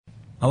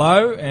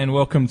Hello and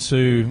welcome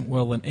to,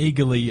 well, an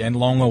eagerly and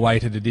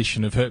long-awaited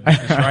edition of Hurt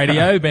Business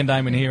Radio. Ben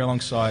Damon here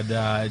alongside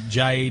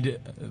Jade,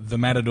 the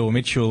Matador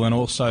Mitchell, and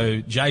also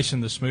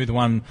Jason, the smooth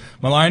one,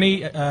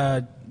 Moloney.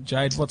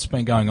 Jade, what's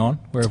been going on?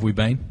 Where have we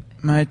been?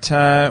 Mate,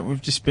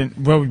 we've just been...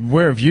 Well,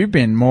 where have you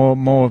been?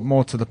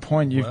 More to the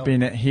point. You've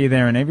been here,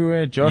 there and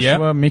everywhere.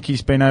 Joshua, yep.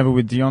 Mickey's been over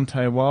with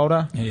Deontay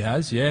Wilder. He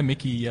has, yeah.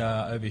 Mickey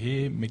over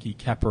here. Mickey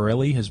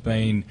Caparelli has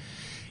been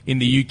in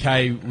the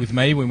UK with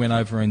me. We went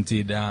over and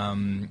did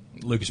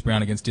Lucas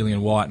Brown against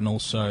Dillian White, and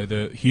also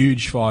the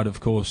huge fight, of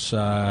course,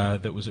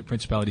 that was at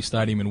Principality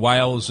Stadium in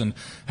Wales, and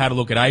had a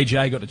look at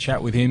AJ, got to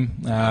chat with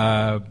him.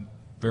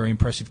 Very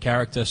impressive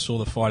character. Saw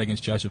the fight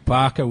against Joseph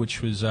Parker,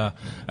 which was a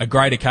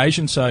great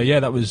occasion. So yeah,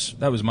 that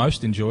was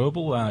most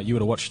enjoyable. You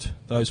would have watched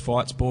those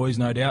fights, boys,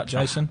 no doubt,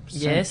 Jason.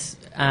 Yes,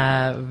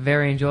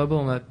 very enjoyable.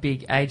 I'm a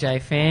big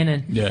AJ fan,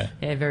 and yeah,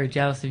 very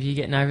jealous of you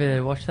getting over there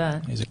to watch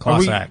that. He's a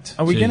class act.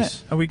 Are we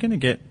gonna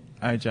get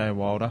AJ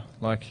Wilder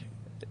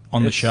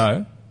on the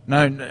show?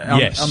 No,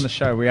 yes. On the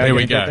show. We are there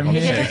we go. Get them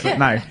here.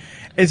 No.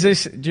 Is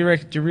this? Do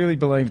you really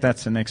believe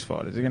that's the next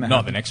fight? Is it going to?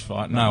 Not the next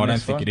fight. No, I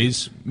don't think it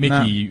is.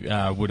 Mickey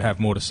would have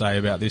more to say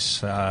about this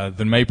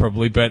than me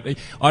probably, but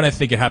I don't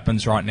think it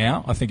happens right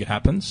now. I think it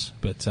happens,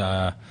 but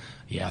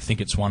yeah, I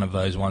think it's one of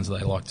those ones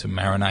they like to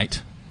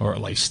marinate, or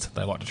at least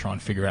they like to try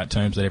and figure out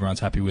terms that everyone's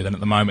happy with. And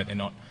at the moment,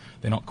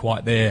 they're not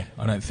quite there.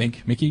 I don't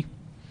think. Mickey.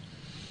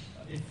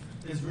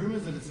 There's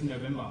rumours that it's in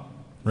November.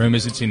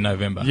 Rumours it's in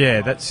November.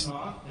 Yeah, that's.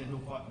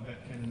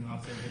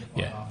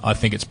 Yeah, I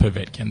think it's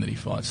Povetkin that he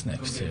fights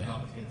next.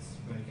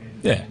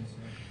 Yeah.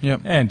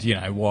 Yep. And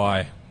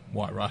why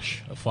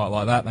rush a fight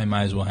like that? They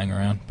may as well hang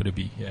around. But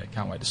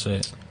can't wait to see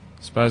it.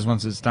 I suppose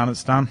once it's done,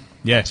 it's done.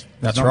 Yes,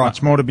 that's There's right. Not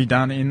much more to be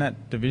done in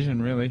that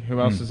division, really. Who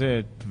else is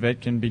there?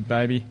 Povetkin, Big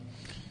Baby,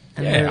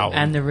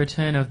 and the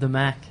return of the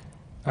Mac.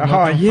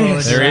 Oh,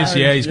 yes. There is,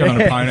 yeah. He's got an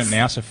opponent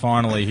now, so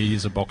finally he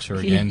is a boxer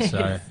again. Yes.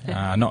 So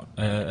not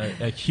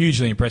a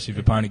hugely impressive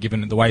opponent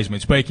given the way he's been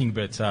speaking,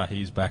 but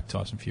he's back,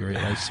 Tyson Fury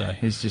at least. So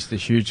he's just a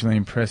hugely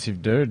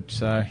impressive dude,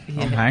 so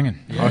I'm hanging.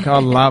 Like, I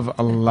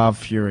love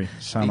Fury.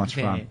 So much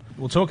fun.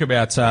 We'll talk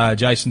about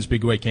Jason's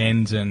big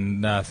weekend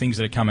and things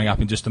that are coming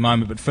up in just a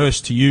moment. But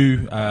first to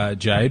you,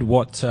 Jade,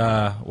 what's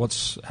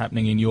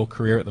happening in your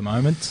career at the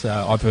moment?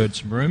 I've heard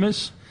some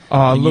rumours.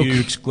 Can you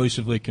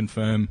exclusively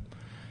confirm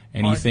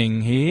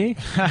anything here?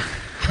 No,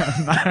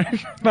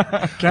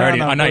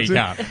 I know you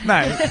can't.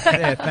 No,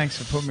 yeah,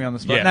 thanks for putting me on the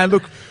spot. Yeah. No,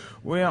 look,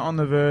 we're on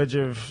the verge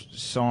of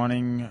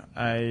signing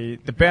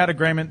the bout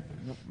agreement.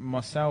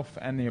 Myself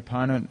and the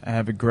opponent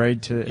have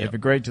agreed to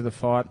the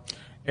fight.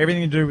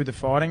 Everything to do with the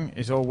fighting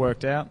is all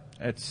worked out.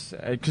 It's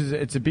because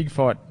it's a big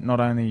fight, not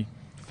only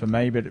for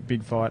me, but a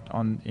big fight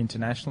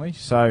internationally.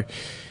 So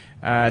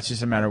it's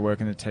just a matter of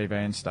working the TV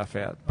and stuff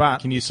out. But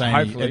can you say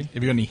have you got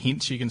any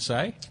hints you can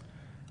say?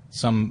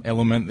 Some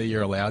element that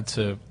you're allowed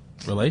to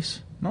release?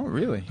 Not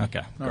really.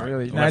 Okay. Not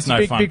really. Well, no, it's a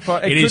big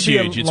fight. It is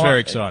huge. It's very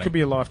exciting. It could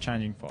be a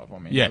life-changing fight for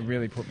me. Yeah. It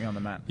really put me on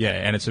the map. Yeah,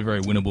 and it's a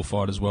very winnable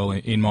fight as well,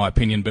 in my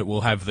opinion, but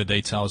we'll have the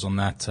details on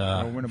that.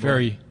 I'm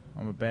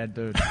a bad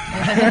dude.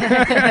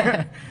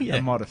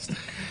 I'm modest.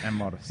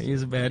 He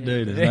is a bad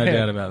dude, there's no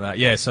doubt about that.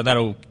 Yeah, so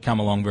that'll come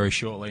along very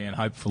shortly, and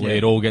hopefully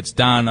it all gets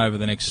done over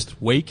the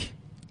next week.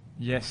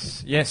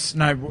 Yes.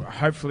 No,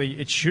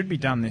 hopefully it should be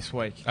done this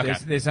week. Okay.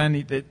 There's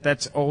only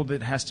that's all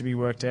that has to be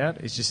worked out.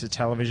 It's just the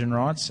television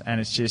rights,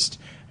 and it's just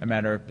a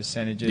matter of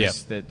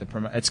percentages. Yep.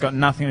 It's got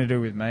nothing to do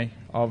with me.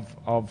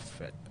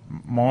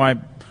 My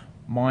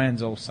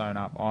end's all sewn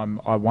up.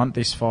 I want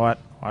this fight.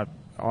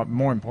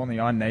 More importantly,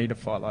 I need a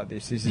fight like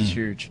this. This is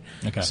huge.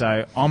 Okay.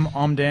 So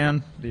I'm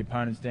down. The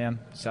opponent's down.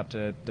 It's up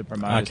to the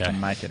promoters to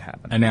make it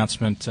happen.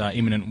 Announcement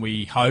imminent,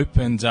 we hope,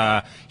 and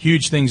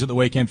huge things at the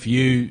weekend for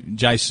you,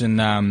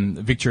 Jason.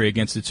 Victory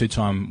against the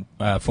two-time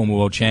former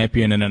world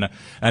champion, and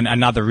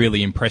another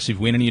really impressive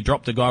win. And you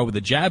dropped a guy with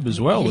a jab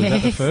as well. Yes. Is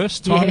that the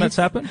first time that's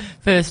happened?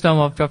 First time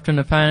I've dropped an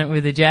opponent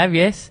with a jab.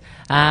 Yes.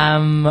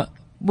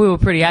 We were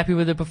pretty happy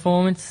with the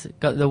performance.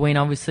 Got the win,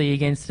 obviously,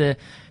 against a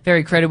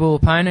very credible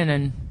opponent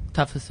and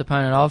toughest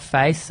opponent I've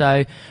faced,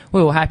 so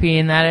we were happy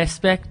in that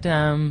aspect.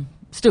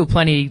 Still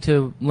plenty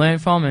to learn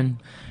from and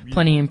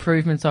plenty of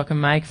improvements I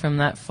can make from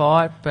that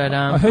fight. But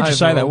I heard you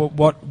say that.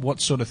 What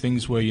sort of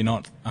things were you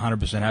not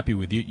 100% happy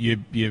with?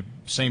 You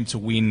seemed to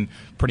win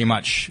pretty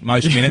much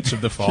most minutes of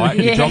the fight.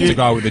 You dropped a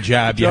guy with a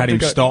jab. You had him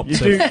stopped.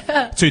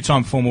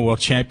 Two-time former world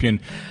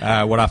champion.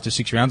 After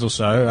 6 rounds or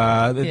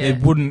so? It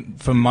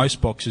wouldn't, for most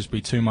boxers,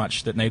 be too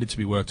much that needed to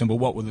be worked on. But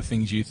what were the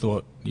things you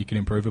thought you could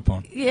improve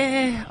upon?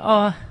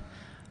 Yeah.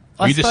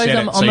 I suppose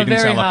I'm a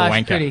very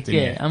harsh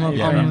critic. I'm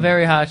a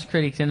very harsh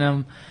critic,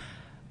 and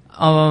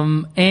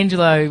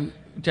Angelo,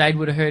 Jade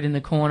would have heard in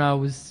the corner,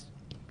 was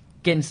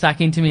getting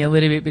stuck into me a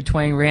little bit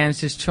between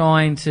rounds, just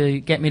trying to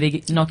get me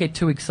to not get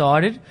too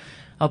excited.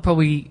 I've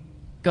probably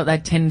got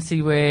that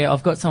tendency where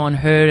I've got someone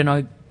hurt and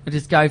I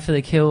just go for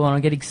the kill and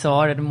I get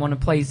excited and want to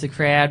please the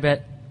crowd,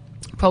 but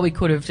probably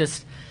could have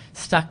just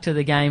stuck to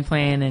the game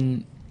plan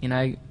and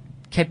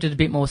kept it a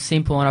bit more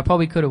simple, and I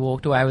probably could have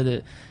walked away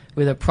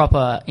with a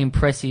proper,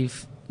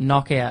 impressive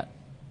knockout,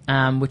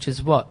 which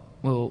is what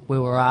we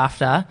were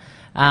after.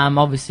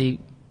 Obviously,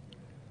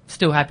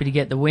 still happy to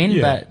get the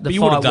win, but the you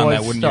fight would have done was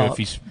that, wouldn't stopped. you, if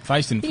he's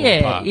faced in full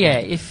apart? Yeah.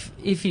 If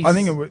he's, I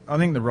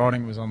think the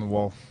writing was on the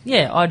wall.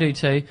 Yeah, I do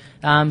too.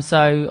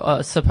 So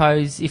I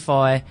suppose if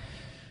the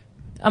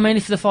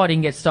fight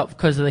didn't get stopped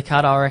because of the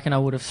cut, I reckon I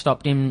would have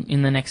stopped him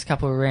in the next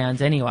couple of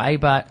rounds anyway.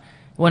 But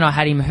when I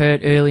had him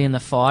hurt early in the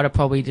fight, I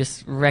probably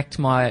just wrecked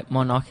my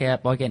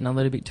knockout by getting a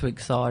little bit too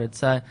excited.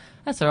 So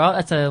that's all right.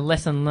 That's a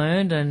lesson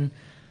learned, and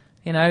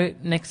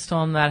next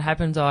time that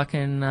happens, I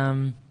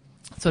can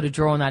sort of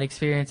draw on that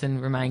experience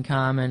and remain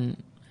calm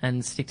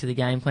and stick to the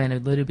game plan a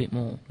little bit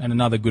more. And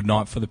another good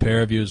night for the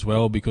pair of you as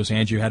well, because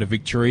Andrew had a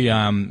victory. He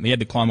had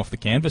to climb off the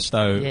canvas,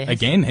 though. Yes.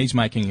 Again, he's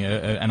making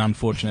an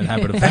unfortunate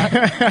habit of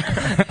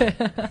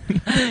that.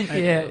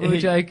 Yeah, we were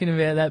joking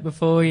about that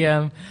before. He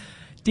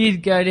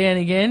did go down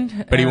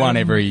again. But he won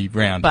every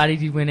round. But he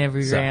did win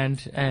every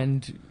round,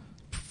 and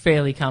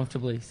fairly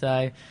comfortably.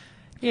 So,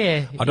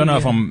 yeah. I don't know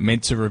if I'm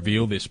meant to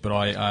reveal this, but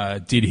I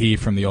did hear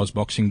from the Oz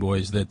Boxing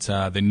boys that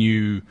the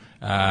new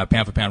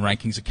pound-for-pound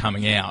rankings are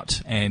coming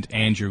out, and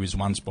Andrew is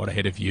one spot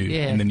ahead of you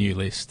in the new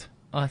list.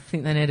 I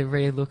think they need to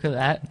re-look at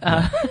that.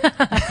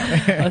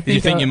 I Do you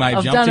think you may have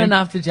I've jumped done him?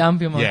 enough to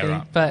jump him, I Yeah, think,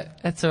 right. but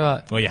that's all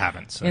right. Well, you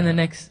haven't. So. In the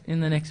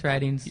next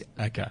ratings,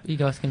 Okay. you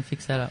guys can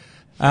fix that up.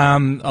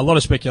 A lot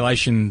of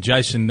speculation,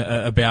 Jason,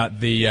 about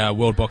the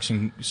World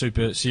Boxing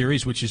Super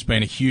Series, which has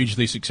been a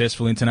hugely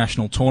successful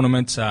international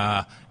tournament.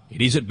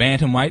 It is at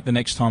bantamweight the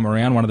next time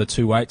around, one of the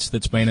two weights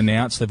that's been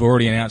announced. They've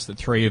already announced that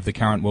 3 of the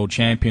current world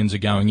champions are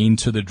going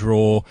into the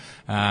draw.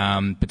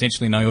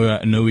 Potentially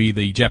Naoya Inoue,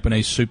 the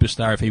Japanese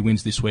superstar, if he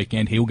wins this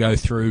weekend, he'll go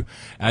through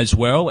as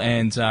well.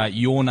 And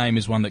your name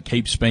is one that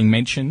keeps being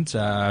mentioned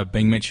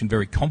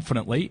very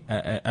confidently,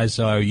 as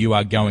though you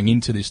are going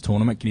into this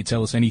tournament. Can you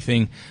tell us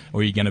anything,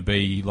 or are you going to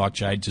be like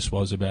Jade just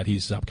was about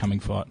his upcoming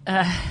fight?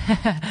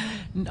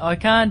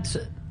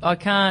 I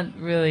can't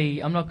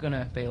really. I'm not going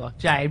to be like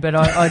Jade, but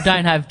I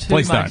don't have too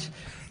Please much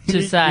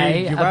to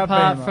say you are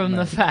apart being from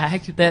like the that.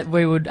 fact that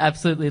we would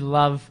absolutely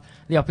love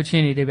the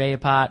opportunity to be a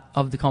part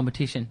of the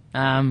competition.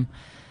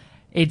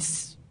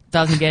 It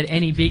doesn't get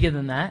any bigger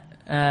than that.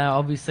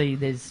 Obviously,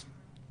 there's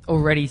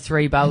already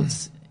 3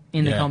 belts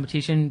in the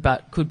competition,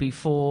 but could be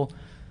 4.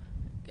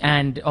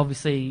 And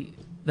obviously,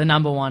 the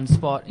number 1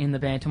 spot in the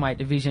bantamweight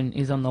division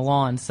is on the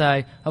line.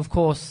 So, of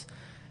course,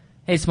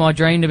 it's my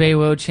dream to be a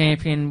world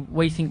champion.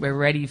 We think we're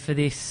ready for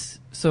this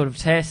sort of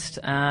test.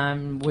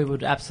 We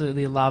would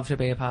absolutely love to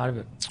be a part of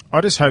it.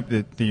 I just hope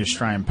that the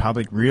Australian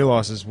public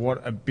realises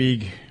what a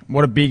big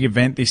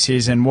event this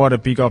is, and what a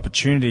big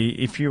opportunity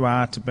if you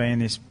are to be in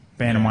this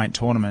bantamweight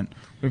tournament.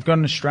 We've got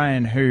an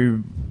Australian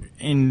who,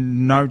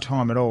 in no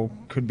time at all,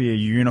 could be a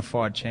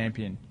unified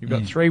champion. You've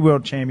got 3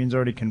 world champions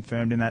already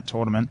confirmed in that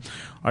tournament.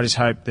 I just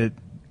hope that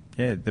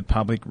the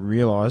public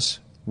realise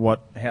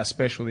how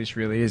special this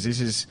really is. This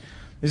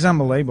is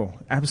unbelievable,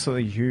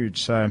 absolutely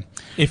huge. So,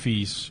 if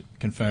he's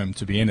confirmed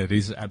to be in it,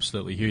 is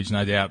absolutely huge,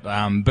 no doubt.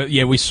 But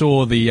yeah, we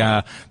saw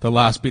the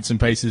last bits and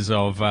pieces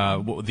of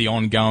the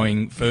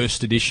ongoing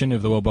first edition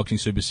of the World Boxing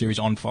Super Series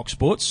on Fox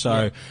Sports.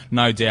 So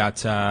no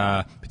doubt,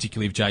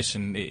 particularly if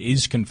Jason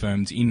is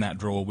confirmed in that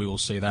draw, we will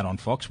see that on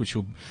Fox, which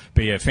will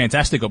be a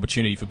fantastic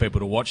opportunity for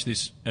people to watch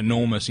this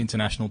enormous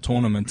international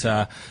tournament.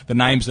 The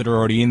names that are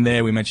already in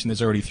there, we mentioned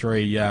there's already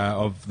 3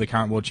 of the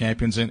current world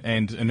champions, and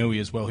Inoue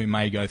as well, who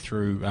may go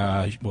through,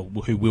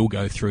 who will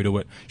go through to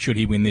it should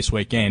he win this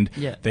weekend.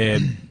 Yeah. They're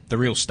the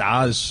real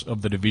stars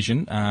of the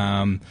division.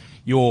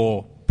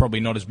 You're probably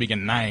not as big a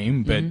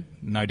name, but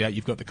no doubt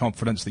you've got the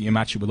confidence that you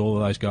match it with all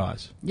of those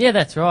guys. Yeah,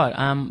 that's right.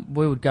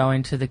 We would go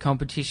into the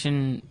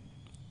competition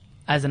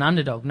as an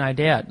underdog, no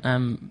doubt.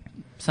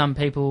 Some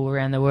people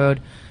around the world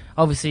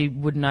obviously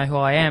wouldn't know who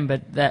I am,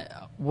 but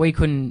that we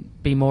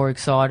couldn't be more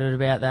excited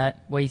about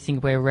that. We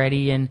think we're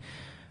ready, and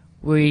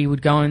we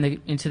would go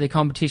into the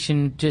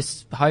competition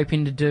just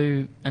hoping to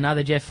do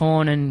another Jeff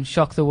Horn and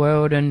shock the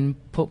world and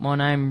put my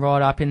name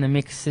right up in the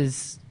mix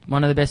as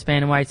one of the best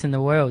bantamweights in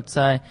the world.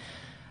 So,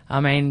 I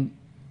mean,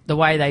 the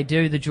way they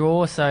do the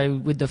draw, so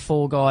with the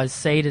 4 guys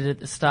seeded at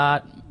the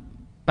start,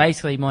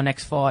 basically my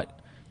next fight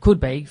could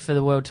be for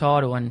the world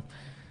title, and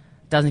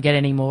doesn't get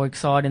any more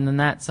exciting than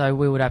that. So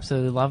we would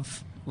absolutely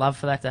love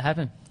for that to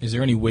happen. Is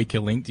there any weaker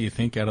link, do you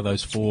think, out of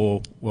those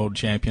 4 world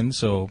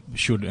champions, or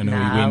should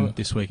Inoue win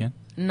this weekend?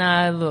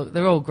 No, look,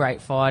 they're all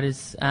great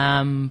fighters,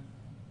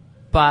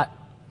 but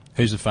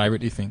Who's the favourite,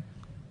 do you think?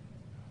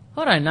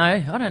 I don't know.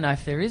 I don't know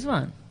if there is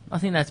one. I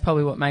think that's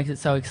probably what makes it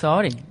so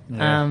exciting.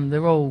 Yeah.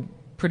 They're all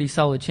pretty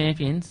solid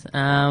champions.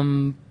 I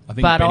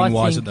think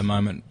betting-wise at the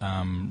moment,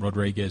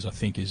 Rodriguez, I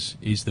think, is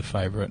the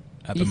favourite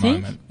at the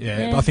moment.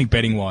 Yeah, I think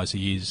betting-wise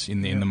he is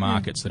in the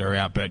markets that are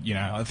out, but,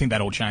 I think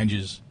that all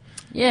changes.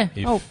 Yeah,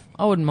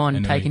 I wouldn't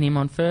mind taking him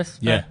on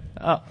first. Yeah.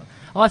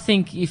 I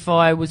think if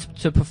I was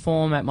to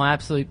perform at my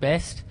absolute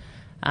best,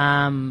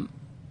 I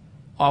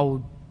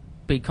would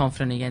be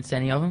confident against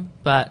any of them.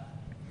 But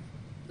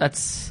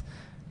that's,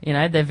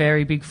 they're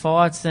very big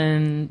fights,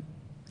 and,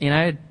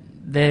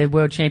 they're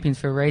world champions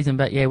for a reason.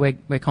 But, yeah,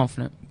 we're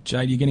confident.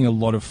 Jade, you're getting a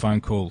lot of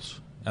phone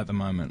calls at the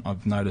moment.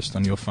 I've noticed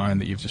on your phone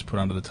that you've just put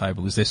under the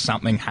table. Is there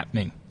something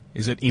happening?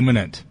 Is it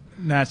imminent?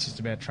 No, it's just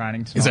about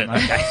training tonight. Is it?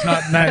 Mate. Okay. It's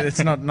not. No, it's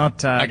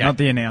not. Okay. Not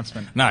the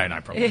announcement. No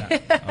problem. No.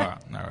 All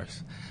right, no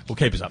worries. We'll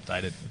keep us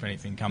updated if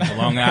anything comes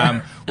along.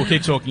 We'll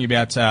keep talking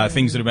about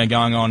things that have been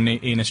going on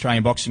in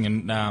Australian boxing,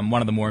 and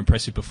one of the more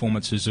impressive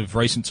performances of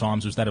recent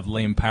times was that of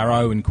Liam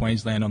Parrow in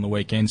Queensland on the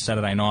weekend,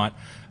 Saturday night.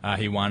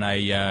 He won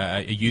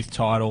a youth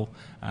title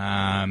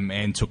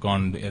and took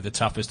on the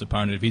toughest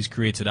opponent of his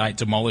career to date,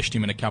 demolished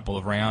him in a couple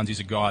of rounds. He's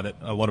a guy that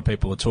a lot of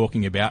people are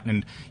talking about,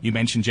 and you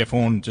mentioned Jeff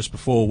Horn just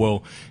before.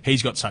 Well,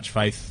 he's got such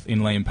faith in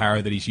Liam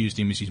Parrow that he's used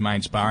him as his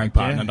main sparring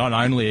partner, not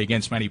only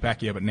against Manny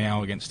Pacquiao but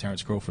now against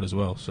Terence Crawford as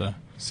well. So.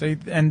 See,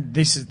 and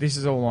this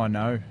is all I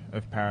know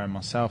of Parrow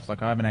myself.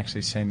 Like, I haven't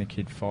actually seen the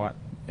kid fight,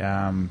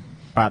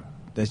 but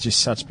there's just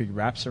such big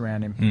raps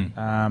around him.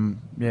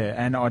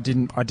 And I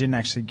didn't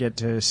actually get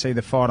to see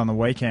the fight on the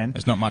weekend.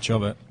 There's not much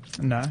of it.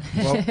 No,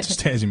 well, it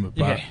just tears him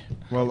apart. Yeah.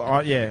 Well,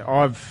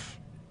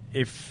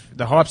 if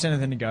the hype's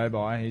anything to go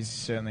by, he's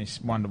certainly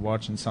one to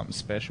watch and something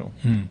special.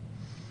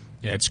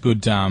 Yeah, it's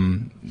good.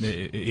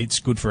 It's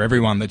good for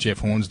everyone that Jeff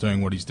Horn's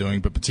doing what he's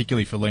doing, but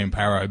particularly for Liam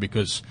Parrow,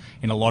 because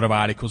in a lot of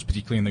articles,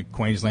 particularly in the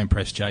Queensland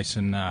press,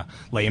 Jason,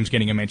 Liam's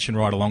getting a mention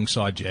right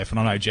alongside Jeff, and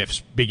I know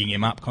Jeff's bigging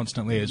him up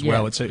constantly as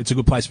well. It's a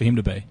good place for him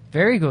to be.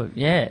 Very good.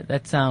 Yeah,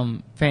 that's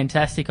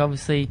fantastic.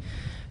 Obviously,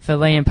 for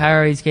Liam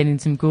Parrow, he's getting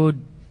some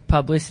good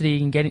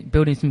publicity and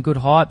building some good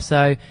hype.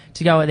 So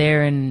to go out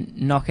there and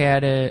knock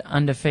out an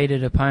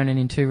undefeated opponent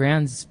in 2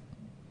 rounds,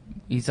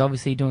 he's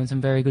obviously doing some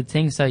very good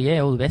things. So yeah,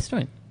 all the best to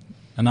him.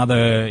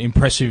 Another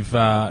impressive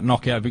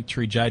knockout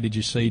victory, Jay. Did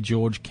you see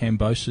George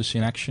Kambosos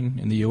in action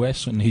in the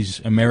US and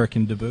his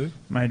American debut?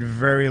 Made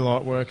very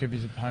light work of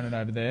his opponent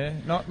over there.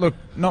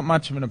 Not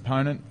much of an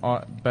opponent,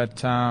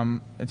 but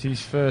it's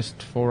his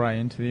first foray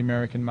into the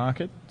American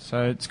market.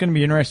 So it's going to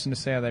be interesting to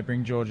see how they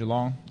bring George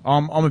along.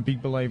 I'm a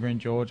big believer in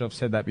George. I've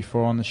said that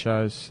before on the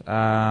shows,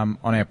 on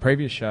our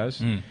previous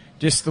shows.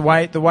 Just the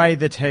way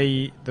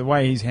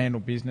he's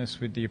handled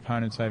business with the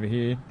opponents over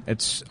here.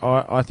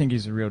 I think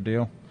he's a real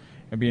deal.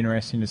 It'd be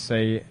interesting to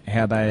see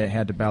how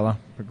DeBella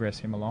progress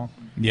him along.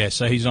 Yeah,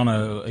 so he was on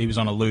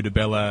a Lou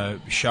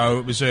DeBella show.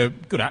 It was a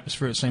good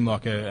atmosphere. It seemed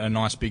like a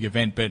nice big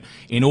event. But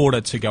in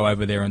order to go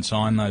over there and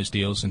sign those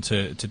deals and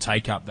to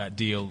take up that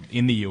deal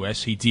in the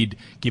US, he did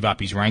give up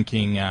his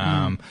ranking.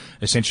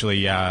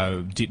 Essentially,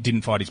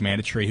 didn't fight his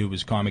mandatory, who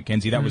was Kai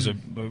McKenzie. That was a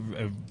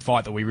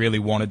fight that we really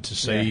wanted to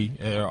see.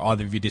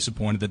 Either of you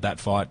disappointed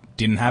that fight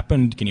didn't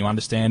happen? Can you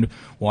understand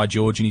why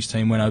George and his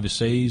team went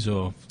overseas,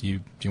 or do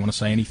you want to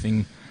say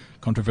anything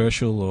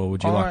controversial, or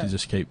would you like to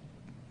just keep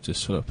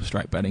sort of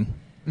straight batting?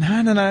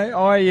 No.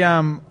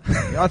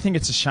 I think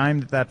it's a shame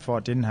that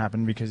fight didn't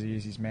happen because he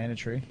is his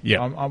mandatory.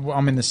 Yeah,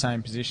 I'm in the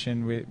same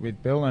position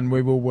with Bill, and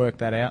we will work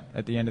that out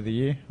at the end of the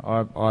year.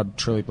 I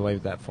truly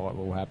believe that fight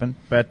will happen,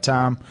 but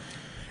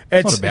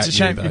it's a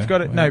shame. Though. You've got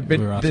to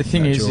But the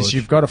thing is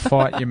you've got to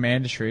fight your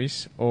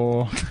mandatories,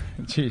 or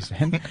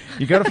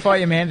you've got to fight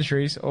your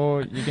mandatories,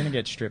 or you're going to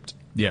get stripped.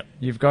 Yeah,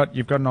 you've got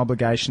an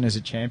obligation as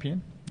a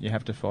champion. You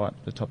have to fight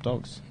the top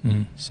dogs.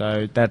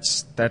 So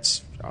that's.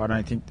 I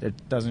don't think it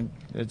doesn't.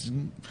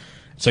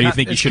 So you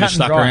think you should have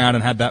stuck around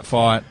and had that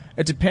fight?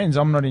 It depends.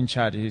 I'm not in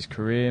charge of his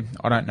career.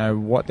 I don't know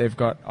what they've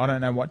got. I don't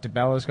know what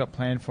DeBella's got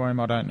planned for him.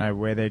 I don't know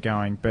where they're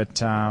going.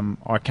 But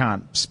I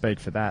can't speak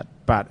for that.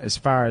 But as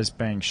far as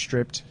being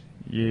stripped,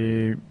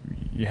 you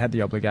had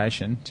the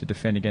obligation to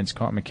defend against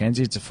Kai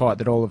McKenzie. It's a fight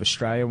that all of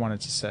Australia wanted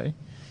to see,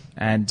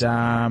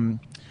 and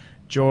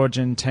George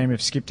and team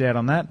have skipped out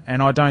on that,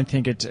 and I don't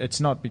think it's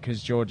not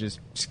because George is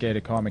scared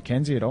of Kai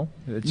McKenzie at all.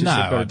 It's just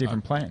they've got a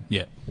different plan.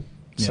 Yeah.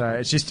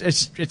 So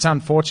it's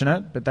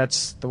unfortunate, but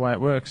that's the way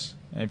it works.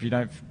 And if you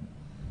don't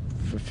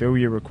fulfil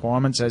your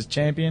requirements as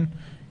champion,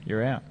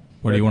 you're out.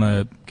 What do you want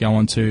to go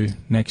on to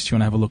next? You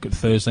want to have a look at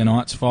Thursday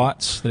night's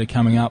fights that are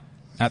coming up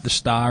at the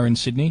Star in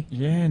Sydney?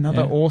 Yeah,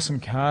 another awesome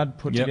card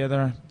put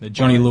together. The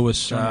Johnny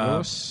Lewis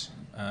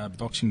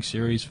boxing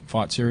series,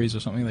 fight series or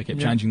something. They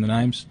kept changing the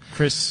names.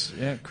 Chris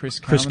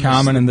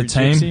Carman and the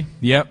team. Gypsy.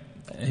 Yep.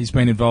 He's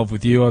been involved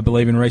with you, I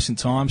believe, in recent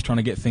times, trying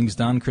to get things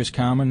done. Chris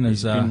Carman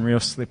has been real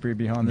slippery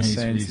behind the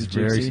scenes. He's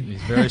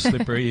very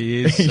slippery.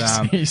 He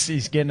is.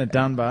 He's getting it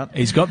done, but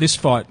he's got this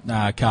fight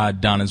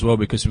card done as well,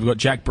 because we've got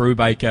Jack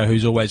Brubaker,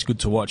 who's always good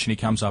to watch, and he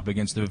comes up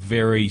against a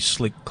very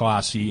slick,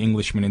 classy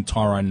Englishman in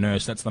Tyrone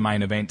Nurse. That's the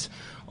main event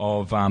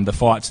of the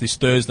fights this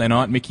Thursday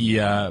night. Mickey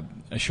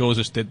assures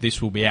us that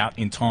this will be out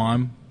in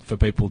time for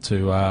people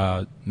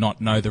to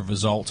not know the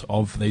result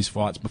of these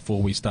fights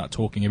before we start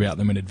talking about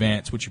them in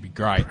advance, which would be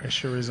great.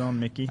 Pressure is on,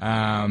 Mickey.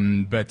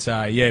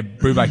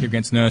 Brubaker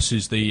against Nurse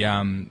is the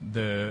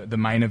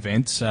main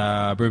event.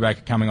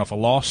 Brubaker coming off a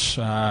loss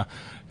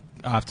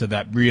after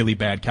that really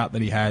bad cut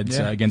that he had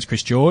against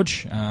Chris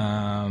George.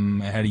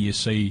 How do you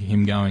see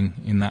him going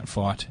in that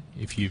fight?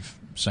 If you've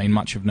seen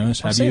much of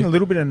Nurse, I've seen a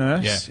little bit of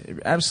Nurse. Yeah.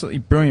 Absolutely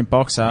brilliant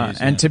boxer.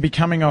 And to be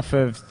coming off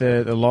of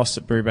the loss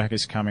that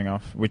Brubaker's coming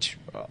off, which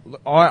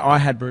I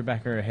had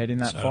Brubaker ahead in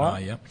that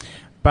fight.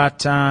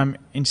 But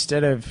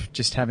instead of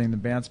just having the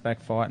bounce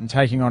back fight and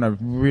taking on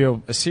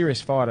a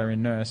serious fighter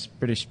in Nurse,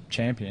 British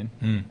champion,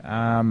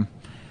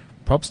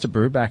 props to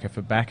Brubaker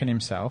for backing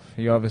himself.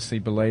 He obviously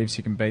believes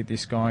he can beat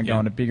this guy and go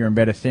on to bigger and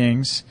better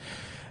things.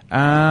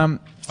 I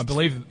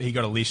believe he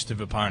got a list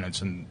of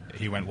opponents and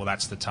he went, well,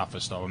 that's the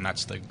toughest of them.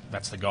 That's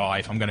the guy.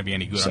 If I'm going to be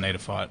any good, I need to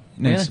fight.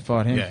 Needs to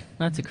fight him. Yeah.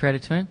 That's a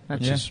credit to him.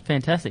 That's just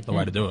fantastic. The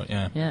way to do it,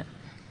 yeah. Yeah.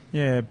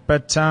 Yeah,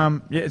 but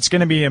it's going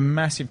to be a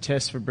massive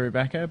test for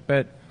Brubaker,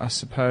 but I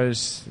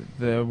suppose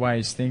the way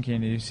he's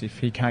thinking is if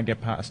he can't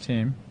get past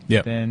him,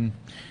 then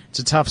it's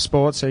a tough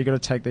sport, so you've got to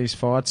take these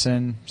fights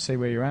and see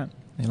where you're at.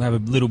 He'll have a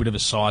little bit of a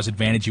size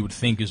advantage, you would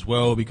think, as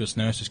well, because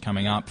Nurse is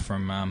coming up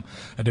from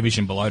a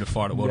division below to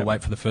fight at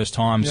welterweight for the first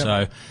time.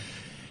 So,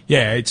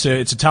 yeah, it's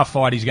a tough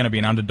fight. He's going to be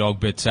an underdog,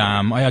 but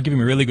I give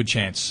him a really good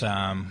chance.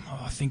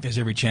 I think there's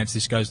every chance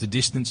this goes the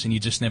distance, and you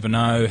just never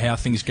know how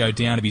things go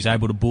down. If he's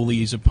able to bully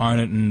his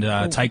opponent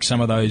and take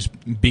some of those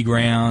big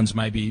rounds,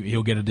 maybe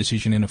he'll get a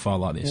decision in a fight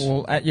like this.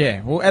 Well,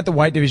 at the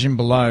weight division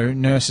below,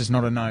 Nurse is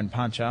not a known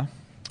puncher.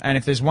 And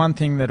if there's one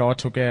thing that I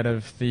took out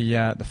of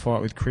the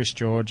fight with Chris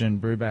George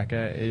and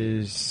Brubaker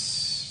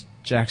is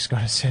Jack's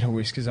got a set of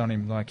whiskers on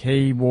him. Like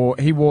he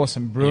wore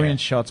some brilliant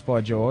shots by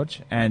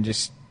George and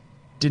just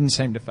didn't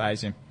seem to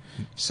faze him.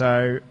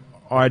 So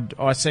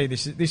I see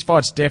this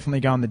fight's definitely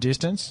going the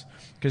distance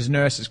because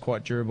Nurse is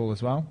quite durable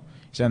as well.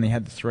 He's only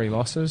had the 3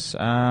 losses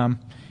and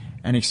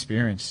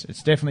experience.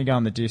 It's definitely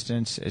going the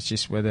distance. It's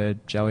just whether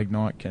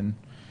Jalignite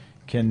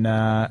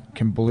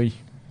can bully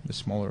the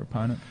smaller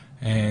opponent.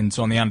 And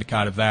on the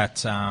undercard of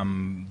that,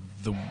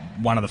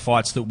 one of the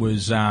fights that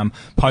was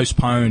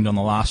postponed on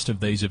the last of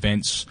these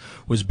events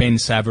was Ben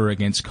Saver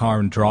against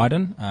Kyron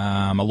Dryden.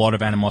 A lot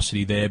of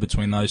animosity there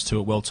between those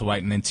two at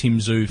welterweight, and then Tim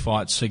Tszyu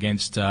fights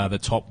against the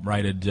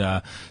top-rated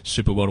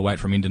super welterweight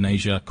from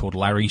Indonesia called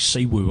Larry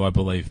Siwu, I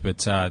believe.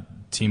 But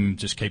Tim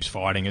just keeps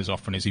fighting as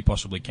often as he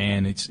possibly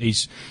can.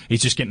 He's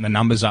just getting the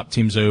numbers up,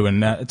 Tim Tszyu,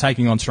 and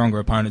taking on stronger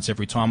opponents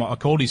every time. I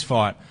called his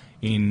fight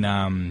in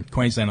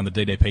Queensland on the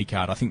DDP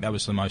card. I think that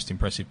was the most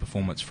impressive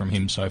performance from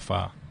him so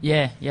far.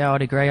 Yeah,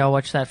 I'd agree. I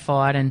watched that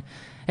fight, and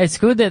it's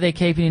good that they're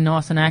keeping him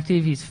nice and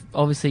active. He's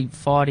obviously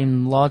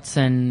fighting lots,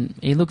 and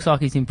he looks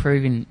like he's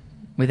improving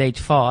with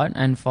each fight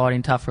and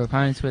fighting tougher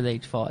opponents with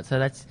each fight.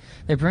 So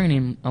they're bringing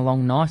him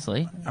along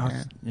nicely.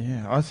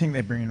 I think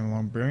they're bringing him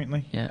along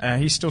brilliantly. Yeah.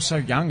 He's still so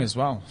young as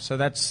well. So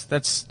that's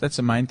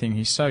the main thing.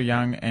 He's so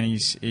young, and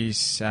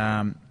he's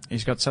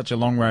got such a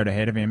long road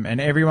ahead of him,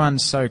 and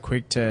everyone's so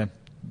quick to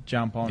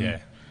jump on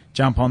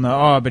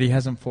but he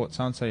hasn't fought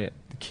so yet.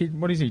 The kid,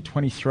 what is he,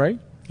 23?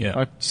 Yeah.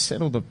 Like,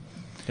 settle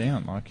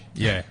down, like.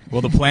 Yeah.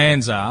 Well, the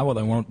plans are, what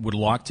they would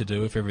like to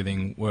do if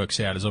everything works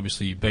out is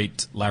obviously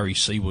beat Larry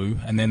Siwu,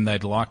 and then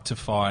they'd like to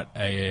fight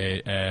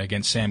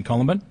against Sam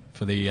Collinban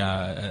for the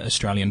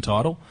Australian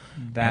title.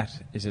 That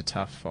is a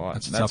tough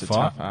fight. That's a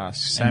tough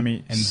ask.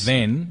 Sammy, and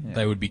then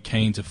they would be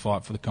keen to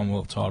fight for the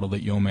Commonwealth title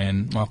that your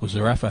man Michael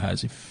Zarafa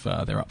has if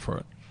they're up for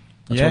it.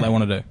 That's what they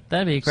want to do.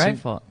 That'd be a great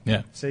fight.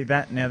 Yeah. See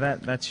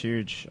that's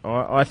huge.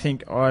 I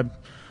think I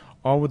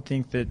would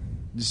think that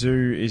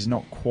Tszyu is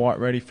not quite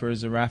ready for a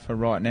Zarafa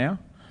right now,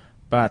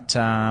 but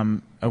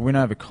a win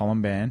over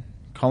Collinban.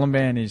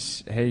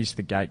 He's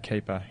the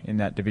gatekeeper in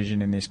that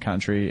division in this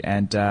country,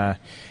 and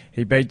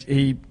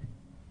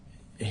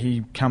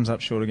he comes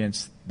up short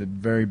against the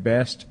very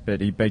best,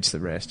 but he beats the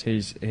rest.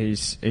 He's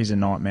a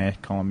nightmare,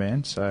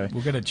 Collinban. So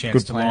we'll get a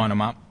chance to line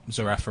him up,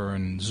 Zarafa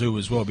and Tszyu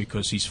as well,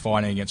 because he's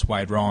fighting against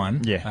Wade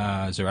Ryan.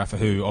 Yeah. Zarafa,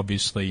 who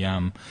obviously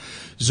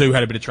Tszyu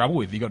had a bit of trouble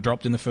with. He got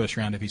dropped in the first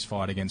round of his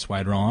fight against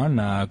Wade Ryan.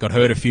 Got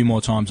hurt a few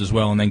more times as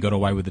well, and then got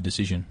away with the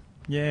decision.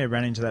 Yeah,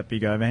 ran into that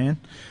big overhand.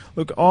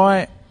 Look,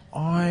 are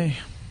we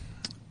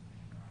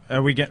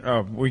going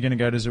to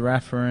go to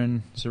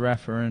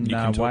Zarafa and you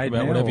can talk Wade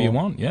about now, whatever or? you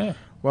want. Yeah.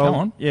 Well, come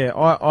on. Yeah,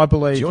 I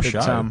believe it's your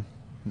that, show.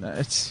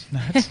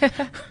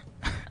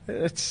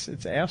 It's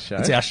our show.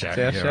 It's our show. It's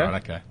our show.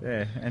 Right, okay.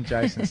 Yeah, and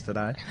Jason's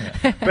today.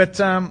 But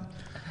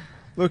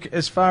look,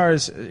 as far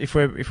as if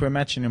we're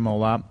matching them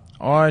all up,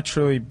 I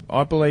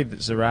believe that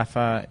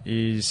Zarafa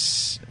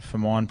is, for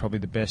mine, probably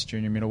the best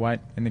junior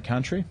middleweight in the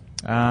country.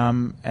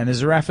 And the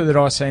Zarafa that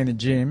I see in the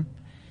gym,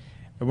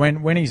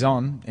 when he's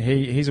on,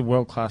 he's a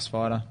world class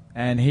fighter,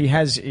 and he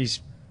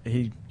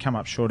come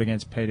up short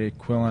against Peter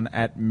Quillen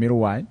at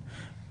middleweight,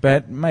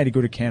 but made a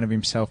good account of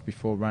himself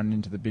before running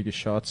into the bigger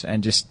shots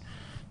and just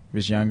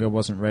was younger,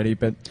 wasn't ready.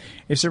 But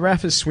if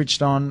Zarafa's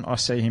switched on, I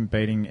see him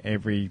beating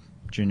every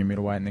junior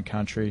middleweight in the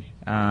country.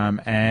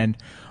 And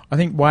I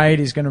think Wade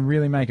is going to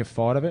really make a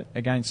fight of it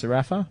against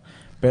Zarafa,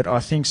 but I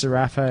think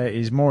Zarafa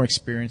is more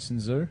experienced than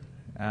Tszyu.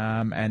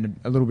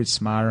 And a little bit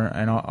smarter,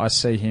 and I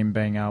see him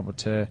being able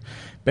to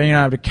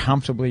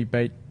comfortably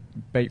beat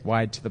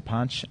Wade to the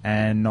punch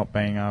and not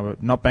being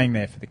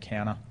there for the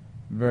counter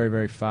very,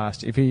 very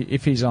fast.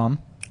 If he's on,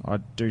 I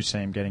do see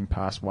him getting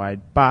past Wade.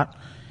 But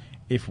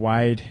if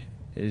Wade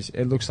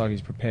it looks like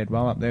he's prepared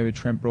well up there with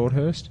Trent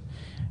Broadhurst.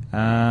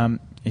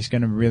 He's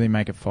going to really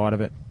make a fight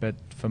of it. But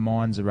for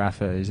mine,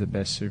 Zarafa is the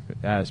best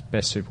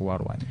super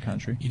welterweight in the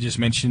country. You just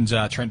mentioned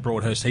Trent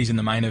Broadhurst. He's in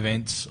the main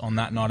event on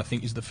that night. I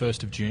think is the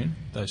 1st of June.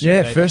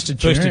 1st of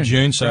June. 1st of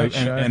June. So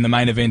and the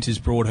main event is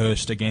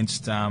Broadhurst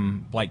against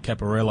Blake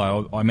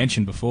Caparello. I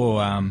mentioned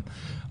before.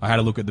 I had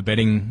a look at the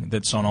betting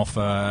that's on offer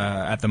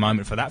at the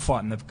moment for that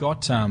fight, and they've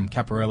got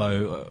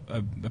Caparello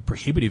a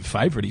prohibitive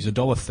favourite. He's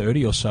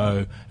 $1.30 or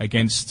so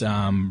against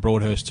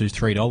Broadhurst, who's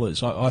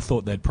 $3. I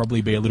thought they'd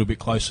probably be a little bit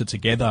closer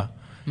together.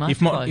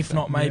 If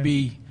not,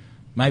 maybe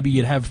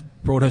you'd have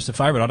Broadhurst a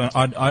favourite.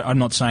 I'm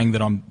not saying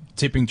that I'm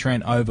tipping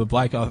Trent over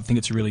Blake. I think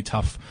it's a really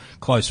tough,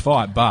 close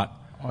fight, but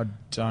I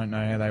don't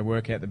know how they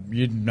work out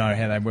you'd know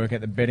how they work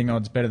out the betting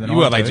odds better than I do.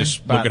 Well, they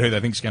just look at who they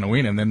think's going to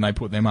win, and then they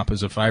put them up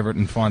as a favourite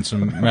and find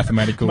some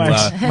mathematical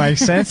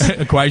makes sense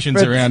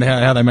equations around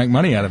how they make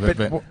money out of it.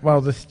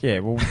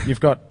 You've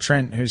got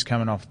Trent, who's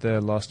coming off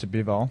the loss to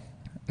Bivol.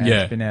 And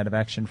he's been out of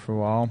action for a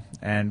while,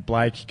 and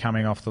Blake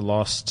coming off the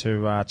loss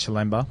to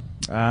Chilemba.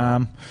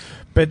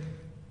 But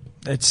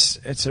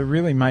it's a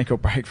really make or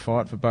break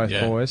fight for both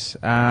boys.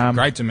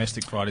 Great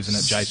domestic fight, isn't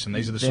it, Jason?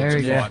 These are the sorts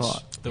of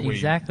fights that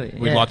we like.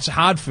 It's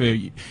hard for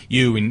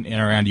you in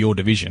and around your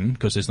division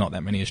because there's not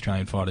that many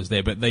Australian fighters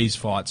there, but these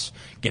fights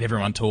get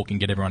everyone talking,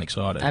 get everyone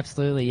excited.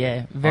 Absolutely,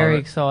 yeah. Very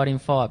exciting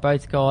fight.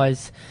 Both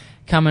guys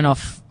coming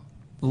off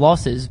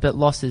losses, but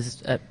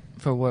losses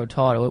for a world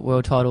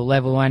title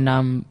level,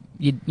 and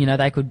you know,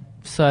 they could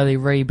slowly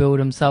rebuild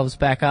themselves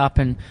back up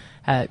and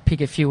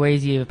pick a few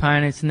easier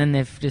opponents, and then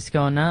they've just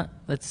gone, nah,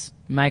 let's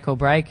make or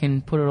break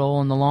and put it all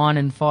on the line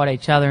and fight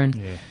each other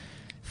and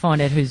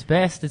find out who's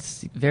best.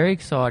 It's very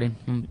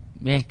exciting.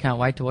 Can't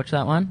wait to watch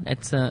that one.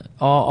 It's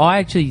I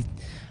actually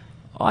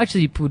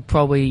would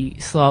probably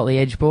slightly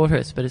edge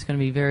Broadhurst, but it's going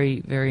to be a very,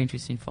 very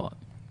interesting fight.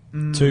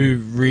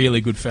 Two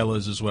really good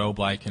fellas as well,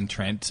 Blake and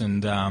Trent,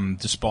 and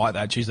despite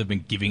that, they've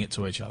been giving it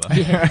to each other.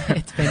 Yeah,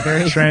 it's been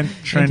very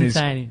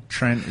entertaining.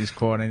 Trent is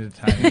quite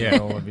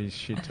entertaining. All of his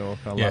shit talk,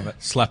 I love it.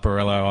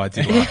 Slapparello, I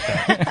did like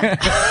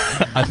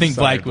that. I think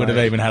Blake would have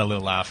even had a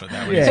little laugh at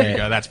that. When you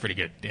go, that's pretty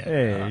good.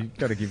 Yeah, you've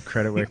got to give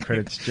credit where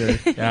credit's due.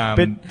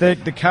 But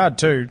the card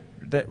too,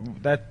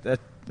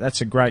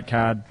 that's a great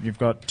card. You've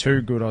got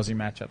two good Aussie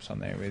matchups on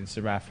there with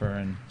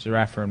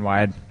Zarafa and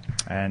Wade,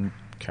 and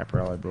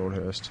Caparello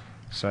Broadhurst.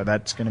 So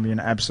that's going to be an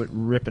absolute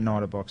ripper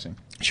night of boxing.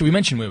 Should we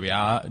mention where we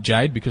are,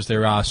 Jade? Because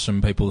there are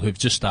some people who've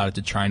just started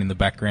to train in the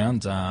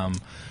background.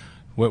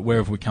 Where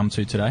have we come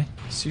to today?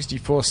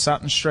 64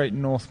 Sutton Street,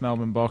 North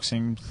Melbourne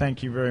Boxing.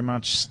 Thank you very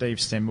much, Steve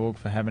Stenborg,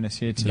 for having us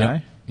here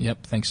today.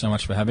 Yep, thanks so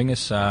much for having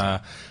us.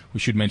 We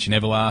should mention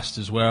Everlast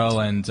as well,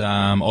 and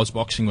Oz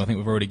Boxing, I think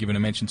we've already given a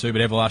mention to,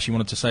 but Everlast, you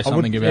wanted to say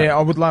something about... Yeah,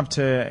 I would love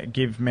to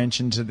give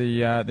mention to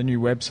the new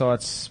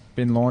website's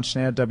been launched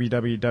now,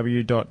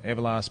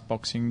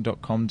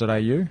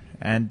 www.everlastboxing.com.au,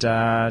 and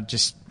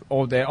just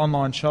all their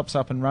online shops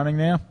up and running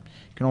now.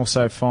 You can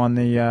also find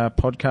the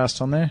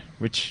podcast on there,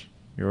 which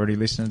you're already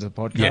listening to the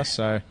podcast,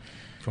 so... If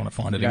you want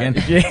to find it again.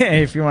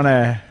 If you want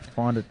to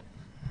find it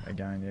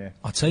again,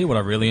 I'll tell you what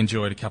I really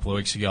enjoyed a couple of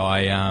weeks ago.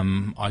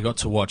 I got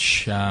to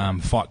watch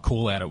Fight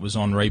Call Out. It was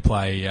on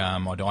replay.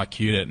 I'd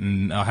IQ'd it,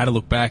 and I had a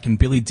look back, and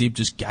Billy Dibb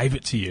just gave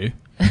it to you.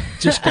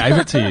 Said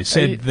that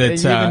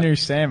the new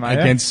Sam,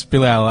 against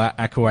Bilal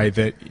Akaway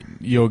that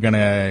you're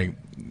gonna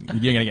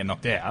get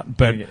knocked out,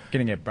 but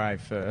gonna get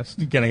brave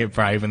first. Gonna get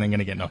brave and then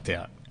gonna get knocked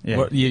out. Yeah.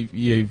 What,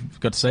 you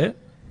got to see it?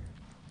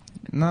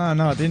 No,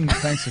 I didn't.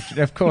 Thanks.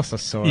 Of course I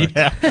saw it.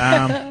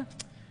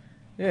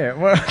 Yeah.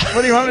 What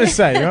do you want me to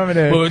say? You want me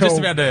to? Well, we're just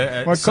about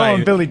to. We're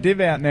calling Billy Dibb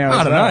out now.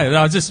 I don't know.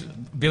 I was just.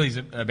 Billy's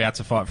about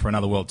to fight for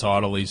another world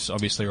title. He's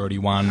obviously already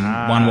won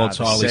one world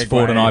title. He's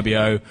fought an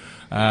IBO.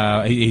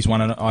 He's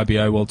won an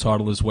IBO world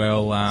title as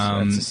well.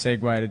 So that's a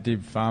segue to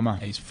Dibb Farmer.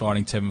 He's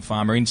fighting Tevin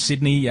Farmer in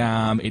Sydney.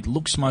 It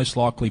looks most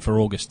likely for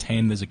August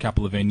 10. There's a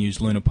couple of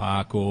venues, Luna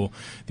Park or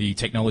the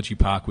Technology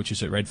Park, which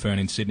is at Redfern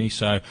in Sydney.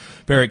 So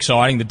very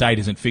exciting. The date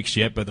isn't fixed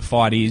yet, but the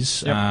fight is,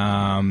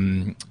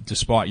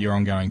 despite your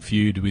ongoing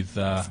feud with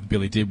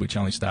Billy Dibb, which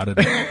only started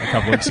a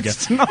couple of weeks ago.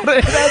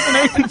 It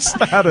hasn't even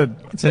started.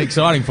 It's an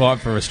exciting fight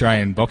for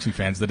Australian boxing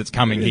fans that it's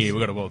coming here.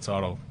 We've got a world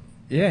title.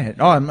 Yeah,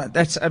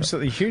 that's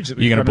absolutely huge. That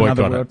You're going to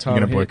boycott it. You're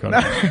going to boycott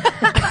it.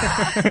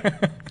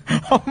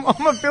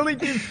 I'm a Billy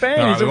Dibb fan.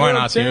 All right, he's we a won't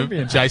world ask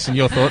champion. you. Jason,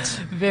 your thoughts?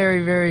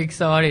 Very, very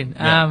exciting.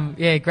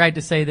 Yeah. Great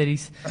to see that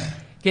he's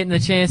getting the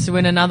chance to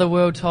win another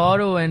world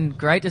title, and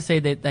great to see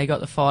that they got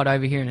the fight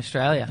over here in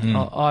Australia.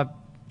 I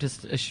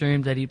just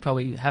assumed that he'd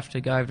probably have to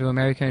go over to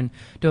America and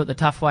do it the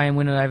tough way and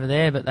win it over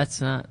there, but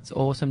it's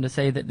awesome to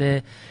see that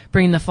they're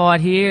bringing the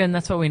fight here, and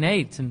that's what we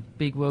need, some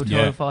big world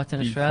title fights in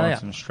Australia.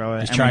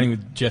 He's training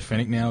with Jeff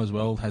Fennick now as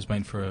well, has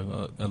been for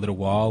a little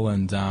while,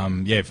 and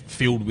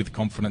filled with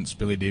confidence,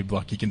 Billy Dibb.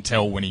 Like, you can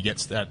tell when he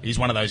gets that. He's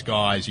one of those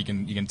guys, you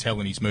can tell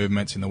in his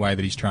movements, in the way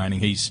that he's training.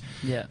 He's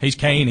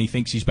keen, he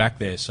thinks he's back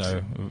there,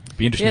 so it'll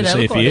be interesting to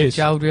see if he is.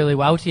 They gelled really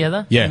well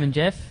together, him and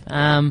Jeff.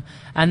 And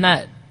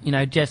that,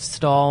 Jeff's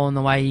style and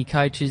the way he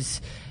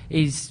coaches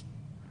is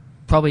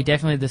probably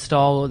definitely the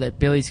style that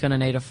Billy's going to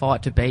need a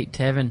fight to beat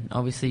Tevin.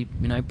 Obviously,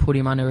 put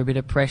him under a bit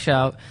of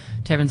pressure.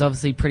 Tevin's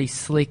obviously pretty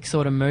slick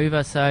sort of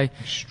mover, so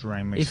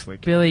extremely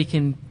slick. If Billy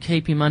can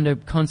keep him under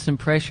constant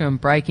pressure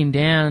and break him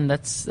down,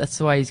 that's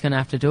the way he's going to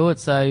have to do it.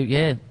 So,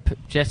 yeah,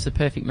 Jeff's a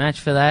perfect match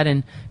for that,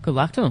 and good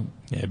luck to him.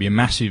 Yeah, it'd be a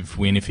massive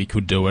win if he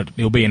could do it.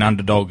 He'll be an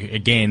underdog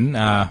again.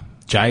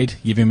 Jade,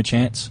 give him a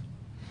chance.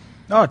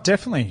 Oh,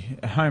 definitely.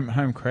 A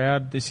home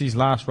crowd. This is his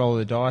last roll of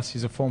the dice.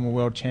 He's a former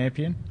world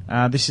champion.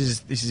 This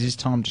is his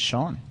time to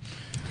shine.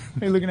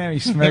 What are you looking at me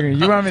smoking?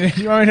 You want me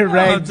to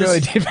rag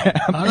Billy Dip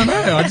out? I don't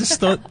know. I just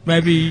thought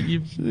maybe you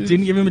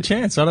didn't give him a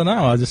chance. I don't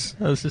know. I was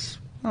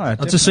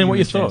just seeing what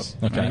you thought.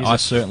 Okay, I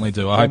certainly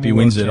do. I hope he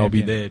wins it. I'll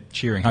be there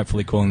cheering,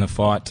 hopefully calling the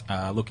fight.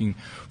 Looking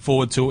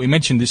forward to it. We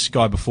mentioned this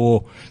guy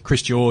before,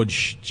 Chris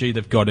George. Gee,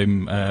 they've got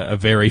him a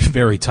very,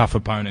 very tough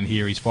opponent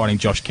here. He's fighting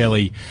Josh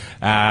Kelly.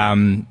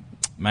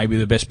 Maybe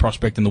the best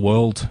prospect in the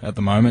world at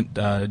the moment.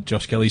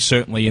 Josh Kelly's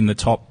certainly in the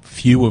top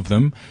few of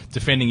them,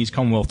 defending his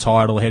Commonwealth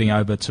title, heading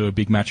over to a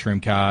big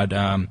matchroom card.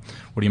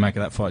 What do you make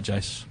of that fight,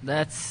 Jace?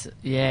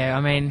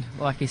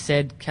 Like you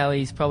said,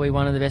 Kelly's probably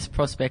one of the best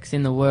prospects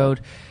in the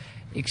world.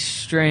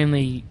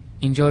 Extremely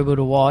enjoyable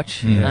to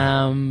watch.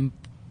 Yeah.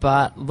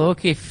 But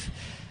look, if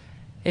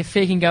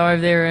he can go over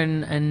there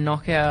and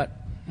knock out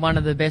one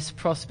of the best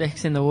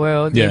prospects in the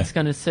world, it's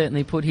going to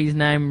certainly put his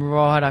name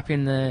right up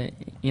in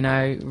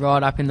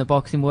the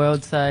boxing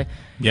world. So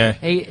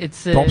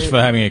it's props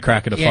for having a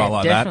crack at a fight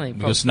like that,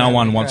 because no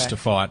one wants to to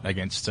fight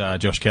against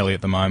Josh Kelly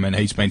at the moment.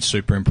 He's been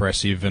super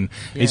impressive, and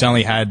he's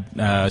only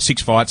had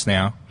 6 fights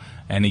now,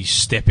 and he's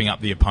stepping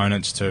up the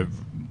opponents to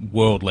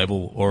world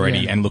level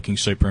already and looking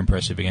super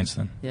impressive against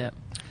them. Yeah.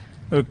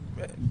 Look,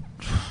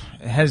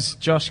 has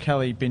Josh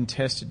Kelly been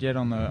tested yet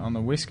on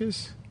the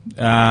whiskers?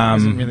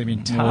 Hasn't really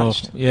been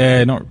touched.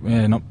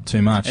 Not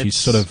too much.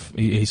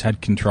 He's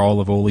had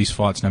control of all these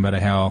fights, no matter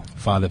how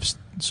far they've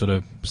sort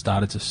of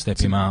started to step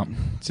him up.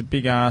 It's a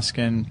big ask,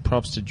 and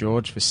props to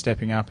George for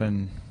stepping up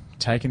and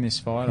taking this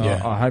fight. Yeah.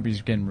 I hope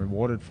he's getting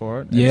rewarded for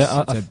it. It's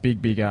a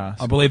big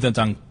ask. I believe they've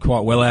done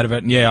quite well out of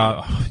it. And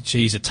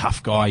he's a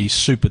tough guy. He's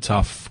super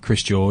tough,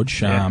 Chris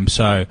George.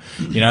 So,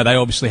 they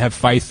obviously have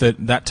faith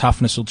that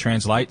toughness will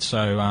translate.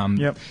 So,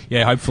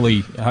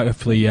 hopefully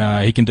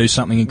he can do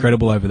something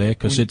incredible over there,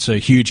 because it's a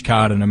huge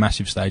card and a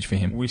massive stage for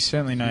him. We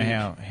certainly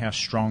know how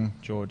strong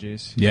George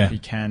is. Yeah.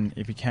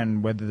 If he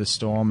can weather the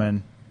storm,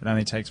 and it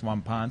only takes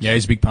one punch. Yeah,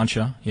 he's a big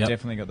puncher. Yep.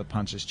 Definitely got the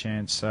puncher's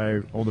chance.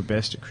 So all the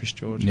best to Chris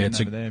George. Yeah, it's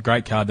a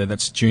great card there.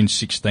 That's June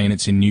 16.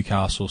 It's in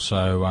Newcastle.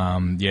 So,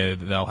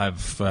 they'll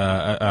have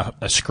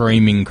a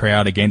screaming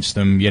crowd against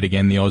them yet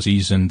again, the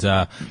Aussies. And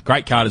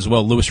great card as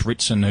well. Lewis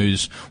Ritson,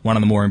 who's one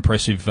of the more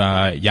impressive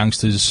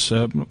youngsters,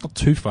 not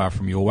too far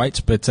from your weights,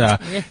 but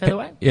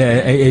featherweight.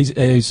 Yeah,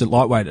 he's at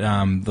lightweight,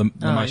 the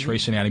most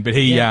recent outing. But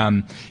he,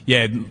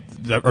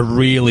 a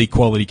really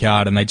quality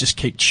card, and they just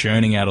keep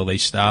churning out all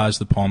these stars,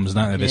 the Poms,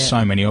 don't they? There's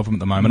so many of them at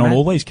the moment on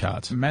all these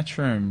cards.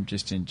 Matchroom,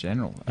 just in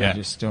general, are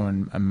just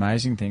doing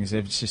amazing things.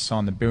 They've just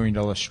signed the $1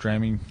 billion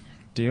streaming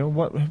deal.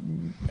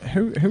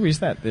 Who is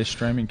that? Their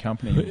streaming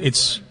company?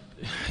 It's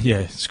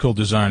called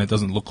DAZN. It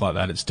doesn't look like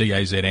that. It's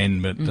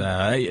DAZN, but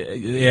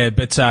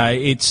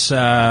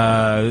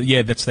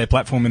that's their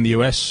platform in the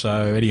US. So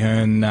Eddie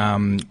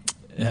Hearn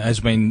has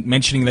been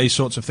mentioning these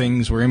sorts of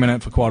things. We're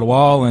imminent for quite a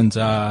while, and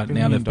now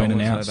they've been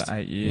announced. Over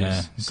 8 years.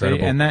 Yeah,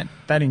 incredible. And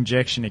that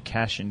injection of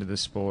cash into the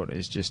sport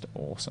is just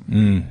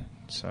awesome.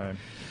 So,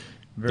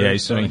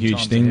 he's doing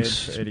huge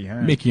things. Eddie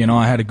Hearn. Mickey and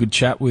I had a good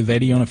chat with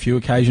Eddie on a few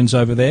occasions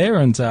over there,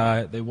 and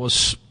there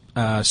was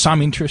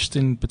some interest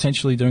in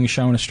potentially doing a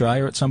show in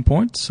Australia at some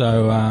point.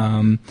 So,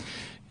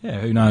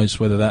 who knows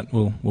whether that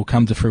will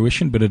come to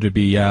fruition, but it'd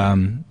be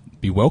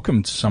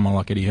welcome to someone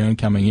like Eddie Hearn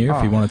coming here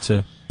if he wanted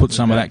to put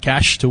some of that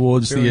cash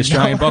towards the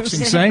Australian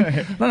boxing scene.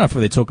 I don't know if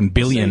they're talking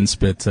billions,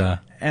 but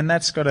and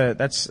that's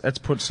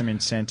put some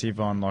incentive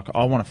on. Like,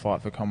 I want to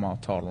fight for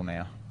Commonwealth title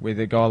now with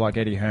a guy like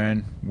Eddie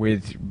Hearn,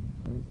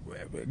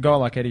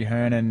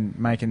 and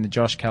making the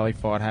Josh Kelly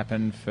fight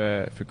happen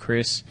for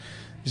Chris.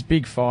 There's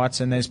big fights,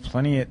 and there's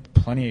plenty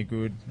of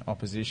good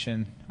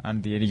opposition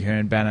under the Eddie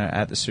Hearn banner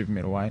at the super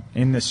middleweight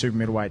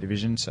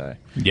division. So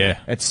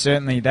it's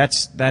certainly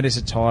that is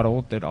a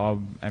title that I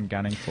am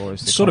gunning for.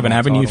 It's sort of an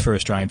avenue for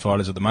Australian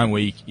fighters at the moment,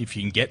 where if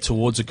you can get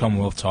towards a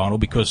Commonwealth title,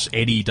 because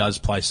Eddie does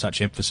place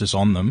such emphasis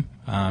on them,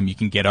 you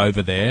can get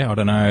over there. I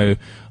don't know.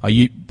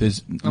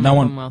 There's no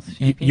one.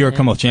 You're a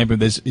Commonwealth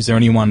champion. Is there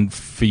anyone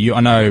for you?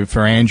 I know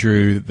for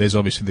Andrew, there's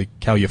obviously the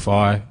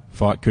Kalyafai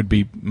fight could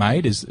be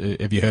made.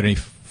 Have you heard any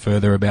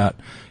further about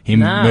him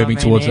moving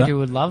towards Andrew that?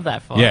 Would love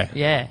that fight.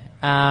 Yeah.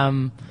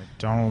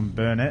 Donald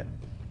Burnett.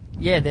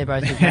 Yeah, they're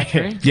both in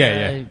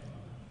Matchroom.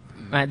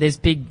 Mate, there's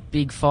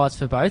big fights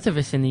for both of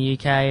us in the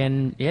UK,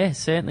 and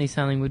certainly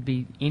something we'd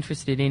be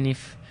interested in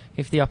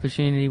if the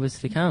opportunity was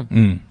to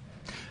come.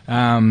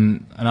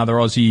 Another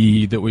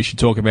Aussie that we should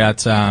talk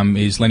about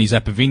is Lenny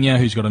Zapavinia,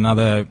 who's got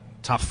another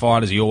tough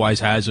fight, as he always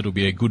has. It'll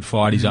be a good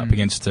fight. He's up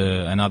against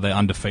another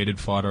undefeated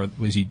fighter.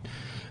 Was he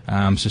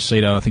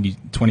Saucedo, I think he's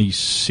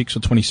 26 or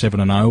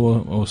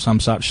 27-0 or some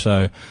such.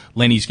 So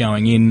Lenny's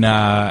going in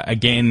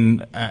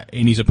again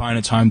in his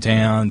opponent's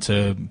hometown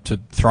to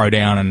throw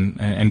down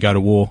and go to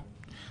war.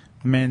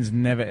 The man's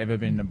never ever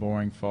been a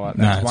boring fight.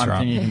 That's one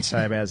thing you can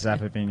say about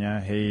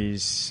Zapavinha.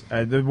 He's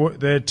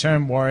the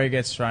term warrior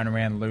gets thrown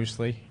around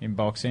loosely in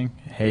boxing.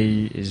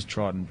 He is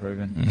tried and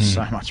proven.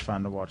 So much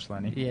fun to watch,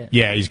 Lenny.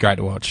 Yeah, he's great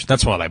to watch.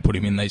 That's why they put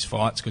him in these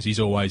fights, because he's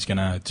always going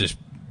to just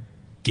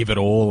give it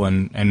all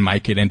and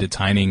make it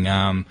entertaining.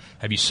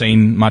 Have you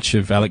seen much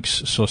of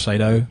Alex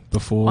Saucedo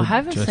before? I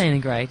haven't seen a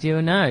great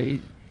deal, no.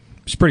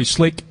 He's pretty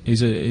slick.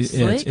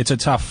 Slick? It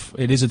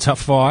is a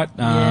tough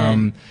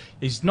fight.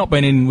 He's not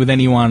been in with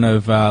anyone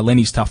of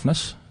Lenny's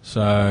toughness,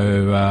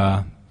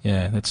 so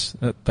that's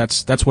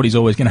what he's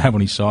always going to have on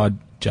his side,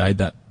 Jade.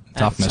 That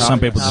toughness. Some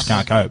people just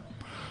can't cope.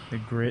 The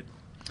grit.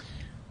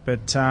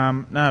 But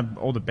no,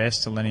 all the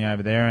best to Lenny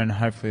over there, and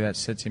hopefully that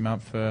sets him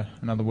up for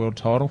another world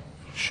title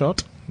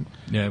shot.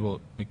 Yeah,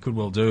 well, it could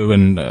well do,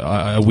 and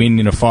a win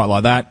in a fight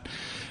like that.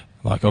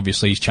 Like,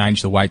 obviously, he's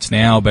changed the weights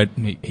now, but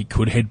he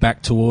could head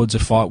back towards a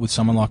fight with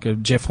someone like a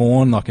Jeff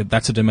Horn.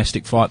 That's a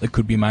domestic fight that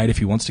could be made if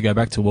he wants to go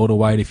back to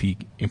welterweight, if he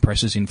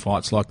impresses in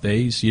fights like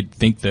these. You'd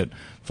think that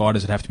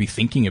fighters would have to be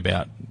thinking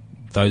about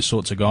those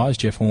sorts of guys,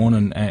 Jeff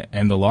Horn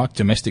and the like,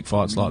 domestic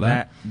fights like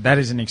that. That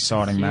is an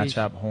exciting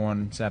matchup,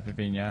 Horn,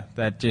 Zapavinha.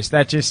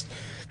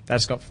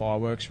 That's got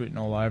fireworks written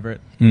all over it.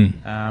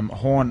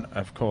 Horn,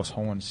 of course,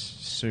 Horn's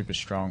super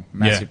strong,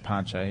 massive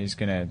puncher.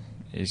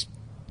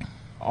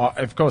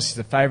 Of course, he's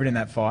the favourite in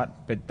that fight,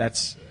 but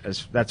that's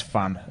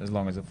fun as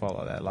long as a fight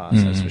like that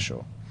lasts. That's for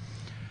sure.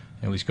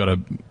 Well, he's got a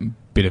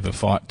bit of a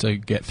fight to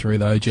get through,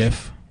 though,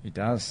 Jeff. He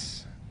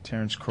does.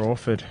 Terence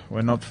Crawford.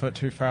 We're not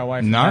too far away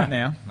from that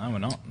now. No, we're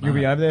not. You'll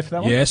be over there for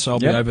that one? Yes, I'll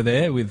be over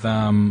there with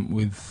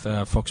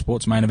Fox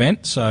Sports main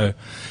event. So,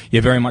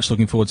 yeah, very much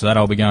looking forward to that.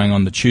 I'll be going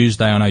on the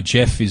Tuesday. I know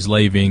Jeff is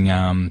leaving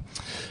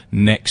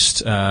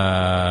next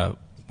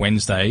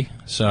Wednesday.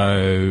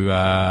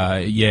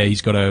 So,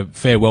 he's got a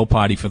farewell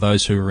party for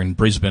those who are in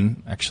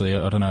Brisbane. Actually,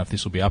 I don't know if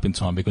this will be up in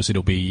time because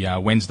it'll be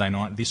Wednesday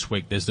night this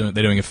week. They're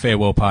doing a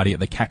farewell party at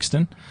the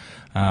Caxton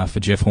for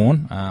Jeff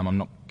Horn. I'm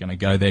not going to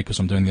go there because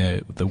I'm doing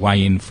the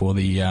weigh-in for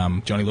the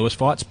Johnny Lewis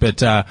fights.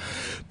 But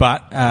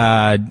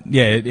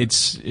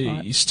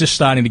it's just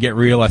starting to get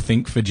real, I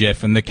think, for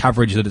Jeff, and the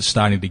coverage that it's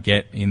starting to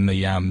get in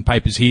the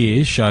papers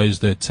here shows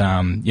that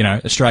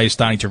Australia's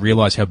starting to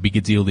realise how big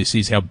a deal this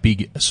is, how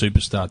big a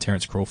superstar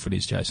Terence Crawford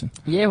is, Jason.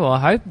 Yeah, well, I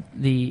hope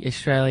the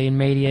Australian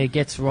media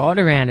gets right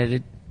around it.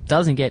 It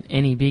doesn't get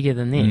any bigger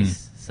than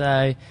this.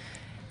 So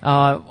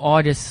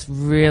I just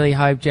really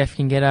hope Jeff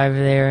can get over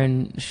there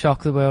and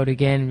shock the world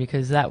again,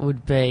 because that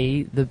would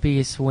be the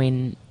biggest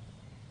win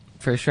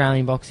for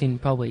Australian boxing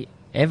probably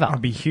ever.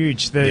 It'd be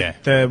huge.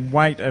 The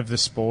weight of the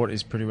sport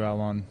is pretty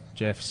well on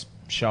Jeff's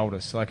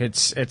shoulders. Like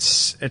it's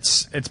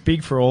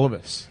big for all of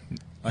us.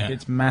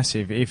 It's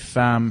massive.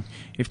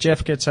 If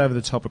Jeff gets over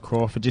the top of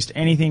Crawford, just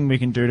anything we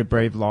can do to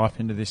breathe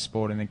life into this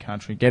sport in the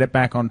country, get it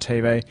back on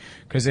TV,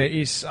 because there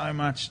is so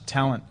much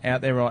talent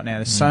out there right now.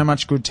 There's so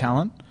much good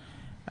talent.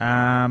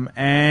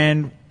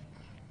 And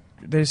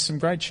there's some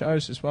great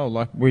shows as well.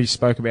 Like we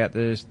spoke about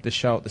the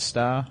show at the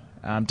Star.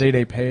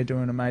 DDP are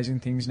doing amazing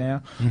things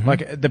now.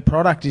 Like the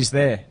product is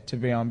there to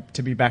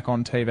be back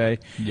on TV.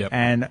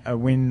 And a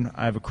win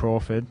over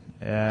Crawford,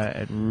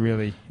 it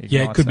really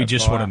ignites it could be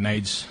just fire. what it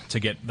needs to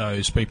get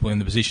those people in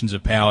the positions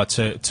of power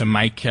to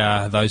make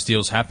those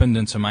deals happen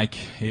and to make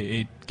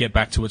it get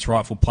back to its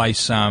rightful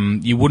place.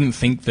 You wouldn't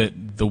think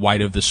that the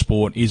weight of the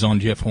sport is on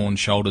Jeff Horn's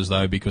shoulders,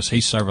 though, because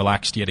he's so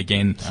relaxed yet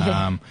again,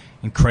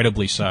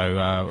 incredibly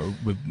so.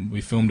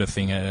 We filmed a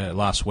thing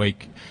last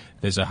week.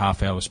 There's a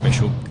half-hour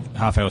special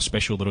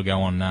that'll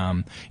go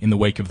on in the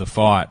week of the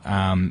fight,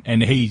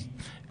 and he's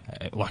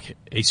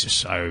just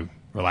so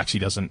relaxed. He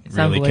doesn't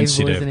really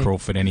consider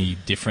Crawford any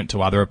different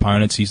to other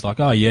opponents. He's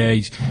like, oh yeah,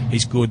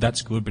 he's good,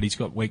 that's good, but he's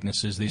got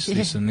weaknesses,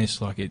 this and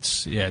this. Like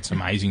it's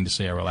amazing to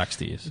see how relaxed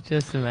he is.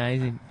 Just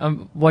amazing.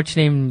 I'm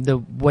watching him the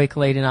week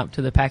leading up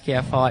to the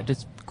Pacquiao fight.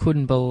 Just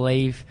couldn't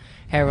believe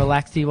how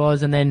relaxed he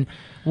was, and then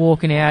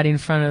walking out in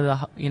front of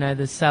the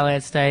the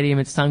sellout stadium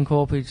at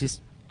Suncorp, he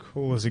just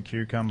cool as a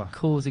cucumber.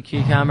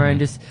 And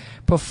just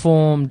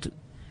performed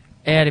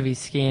out of his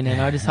skin,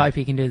 and I just hope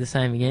he can do the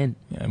same again.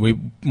 Yeah, we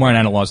won't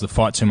analyse the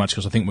fight too much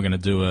because I think we're going to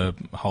do a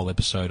whole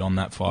episode on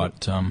that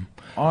fight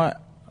a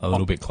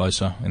little bit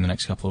closer in the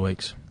next couple of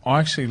weeks. I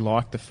actually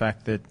like the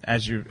fact that,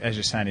 as you're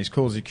saying, he's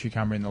cool as a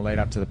cucumber in the lead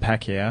up to the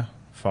Pacquiao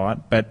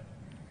fight, but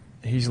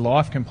his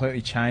life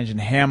completely changed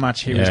and how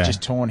much he was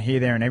just torn here,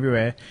 there and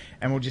everywhere.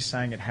 And we're just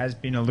saying it has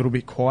been a little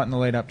bit quiet in the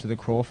lead up to the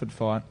Crawford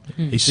fight.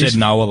 He said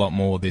no a lot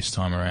more this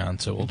time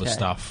around to all the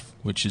stuff,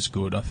 which is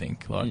good, I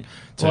think. All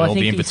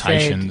the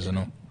invitations and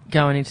all.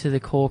 Going into the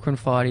Corcoran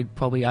fight, he'd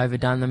probably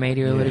overdone the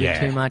media a little bit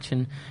too much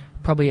and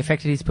probably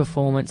affected his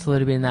performance a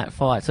little bit in that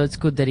fight. So it's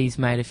good that he's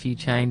made a few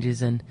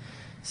changes and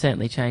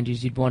certainly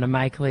changes you'd want to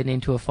make leading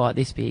into a fight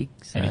this big.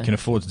 So. And he can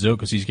afford to do it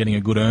because he's getting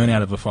a good earn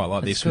out of a fight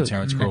like That's this good. with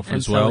Terence Crawford And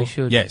as so well. he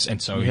should. Yes,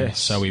 and so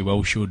Yes. he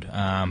well should.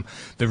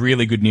 The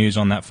really good news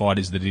on that fight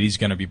is that it is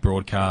going to be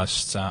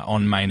broadcast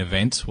on Main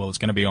Event. Well, it's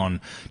going to be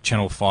on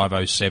Channel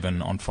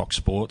 507 on Fox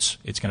Sports.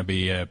 It's going to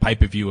be a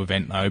pay-per-view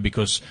event, though,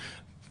 because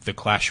the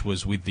clash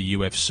was with the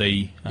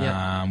UFC,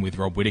 with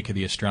Rob Whittaker,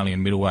 the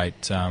Australian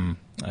middleweight,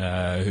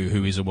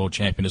 who is a world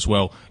champion as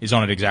well, is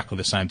on at exactly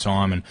the same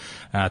time,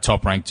 and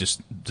Top Rank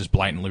just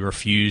blatantly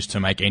refused to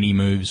make any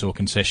moves or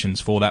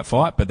concessions for that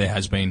fight, but there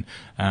has been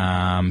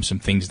some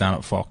things done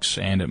at Fox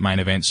and at Main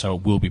Event, so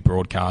it will be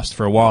broadcast.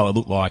 For a while it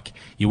looked like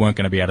you weren't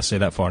going to be able to see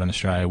that fight in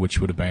Australia, which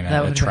would have been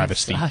a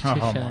travesty. Such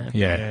a shame.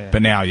 Yeah,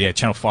 but now,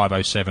 Channel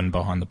 507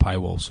 behind the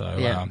paywall, so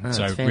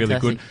that's really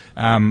good.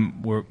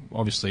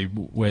 fantastic.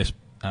 We're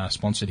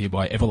sponsored here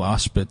by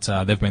Everlast, but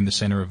they've been the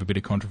centre of a bit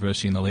of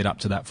controversy in the lead up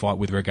to that fight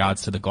with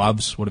regards to the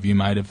gloves. What have you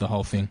made of the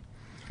whole thing?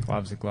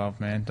 Glove's a glove,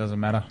 man. Doesn't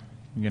matter.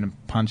 You're going to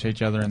punch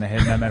each other in the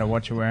head no matter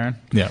what you're wearing.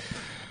 Yeah.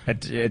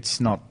 It's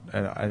not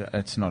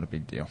a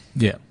big deal.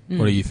 Yeah.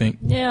 What do you think?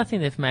 Yeah, I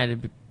think they've made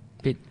a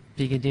bit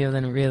bigger deal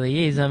than it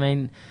really is. I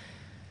mean,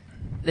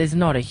 there's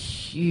not a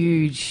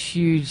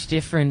huge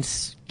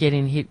difference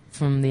getting hit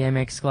from the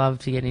MX glove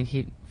to getting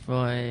hit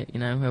by,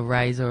 a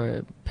razor or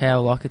a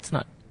power lock. It's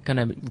not going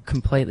to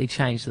completely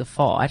change the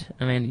fight.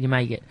 I mean, you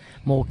may get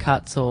more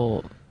cuts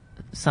or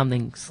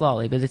something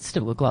slowly, but it's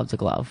still a glove's a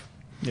glove.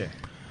 Yeah.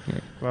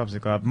 Glove's a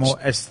glove. More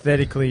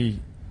aesthetically,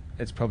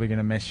 it's probably going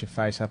to mess your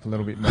face up a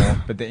little bit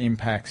more, but the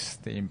impact. It's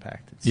the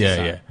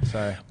same.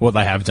 So what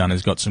they have done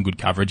is got some good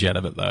coverage out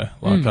of it, though.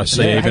 Like I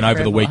see, Yeah, even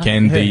over the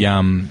weekend,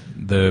 yeah.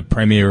 the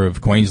Premier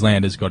of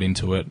Queensland has got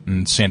into it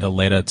and sent a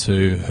letter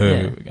to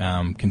her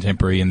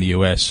contemporary in the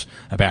US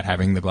about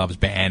having the gloves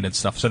banned and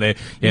stuff. So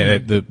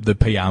the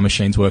PR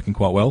machine's working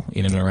quite well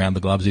in and around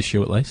the gloves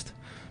issue, at least.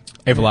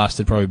 Everlast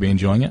would probably be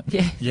enjoying it.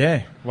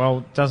 Yeah. Well,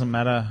 it doesn't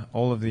matter.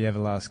 All of the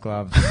Everlast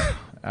gloves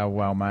are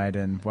well made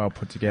and well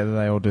put together.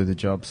 They all do the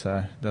job, so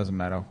it doesn't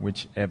matter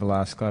which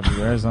Everlast glove you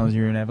wear, as long as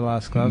you're in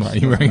Everlast gloves.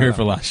 Right, you're wearing your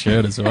Everlast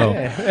shirt as well.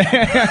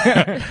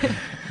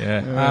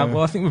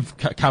 Well, I think we've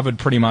covered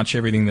pretty much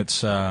everything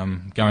that's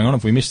going on.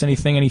 Have we missed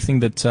anything?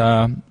 Anything that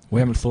we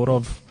haven't thought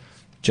of?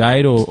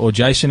 Jade or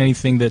Jason,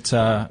 anything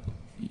that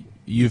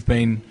you've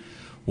been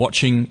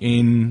watching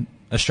in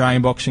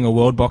Australian boxing or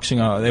world boxing?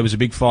 There was a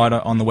big fight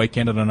on the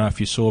weekend. I don't know if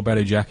you saw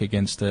Badu Jack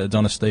against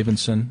Adonis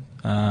Stevenson.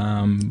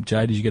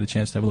 Jay, did you get a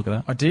chance to have a look at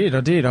that? I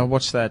did. I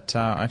watched that.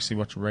 I actually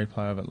watched a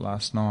replay of it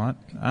last night.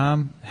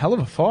 Hell of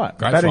a fight.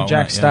 Great Badu fight,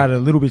 Jack mate, started a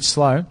little bit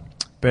slow,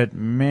 but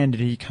man,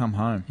 did he come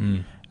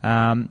home.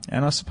 Mm.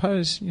 And I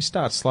suppose you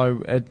start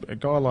slow. A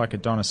guy like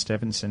Adonis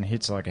Stevenson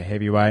hits like a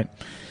heavyweight.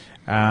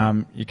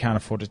 You can't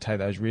afford to take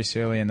those risks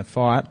early in the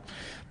fight.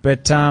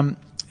 But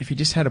if you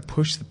just had to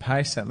push the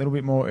pace that little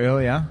bit more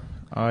earlier,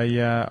 I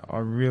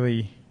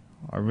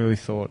really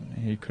thought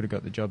he could have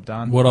got the job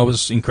done. What I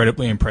was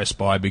incredibly impressed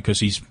by,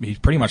 because he's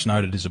pretty much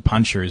noted as a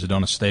puncher, is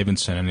Adonis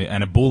Stevenson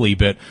and a bully,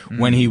 but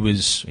when he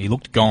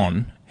looked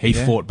gone, he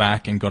fought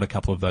back and got a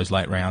couple of those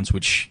late rounds,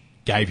 which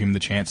gave him the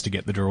chance to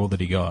get the draw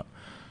that he got.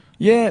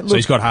 Yeah, look, so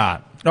he's got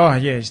heart. Oh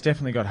yeah, he's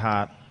definitely got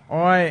heart.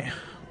 I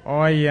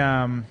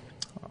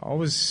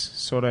was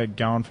sort of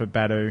going for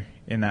Badu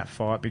in that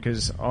fight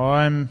because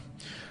I'm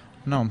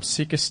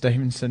sick of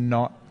Stevenson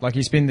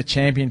he's been the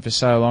champion for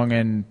so long,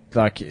 and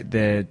like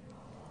the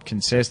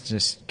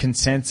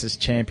consensus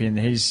champion.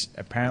 He's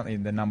apparently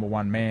the number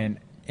one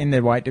man in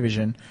the weight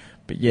division,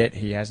 but yet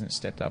he hasn't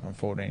stepped up and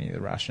fought any of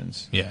the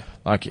Russians. Yeah.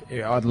 Like,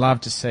 I'd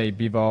love to see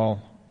Bivol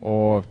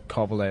or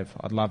Kovalev.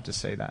 I'd love to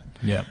see that.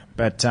 Yeah.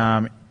 But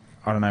I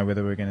don't know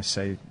whether we're going to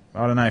see.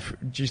 I don't know.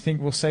 Do you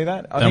think we'll see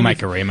that? They'll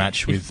make a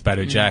rematch with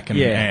Badu Jack, and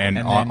then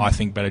I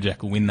think Badu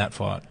Jack will win that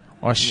fight.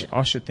 I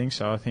should think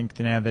so. I think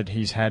now that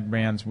he's had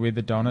rounds with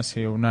Adonis,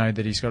 he'll know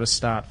that he's got to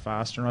start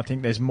faster, and I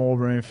think there's more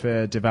room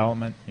for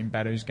development in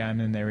Badu's game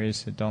than there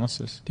is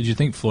Adonis's. Did you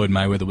think Floyd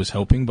Mayweather was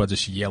helping by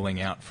just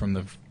yelling out from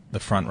the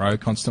front row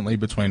constantly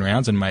between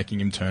rounds and making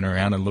him turn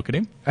around and look at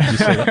him? Did you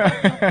see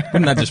that?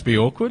 Wouldn't that just be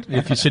awkward?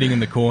 If you're sitting in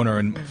the corner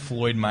and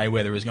Floyd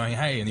Mayweather is going,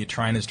 hey, and your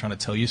trainer's trying to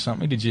tell you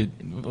something, did you...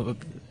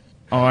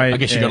 I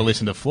guess you've got to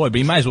listen to Floyd, but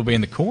he may as well be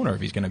in the corner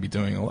if he's going to be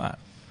doing all that.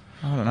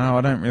 I don't know.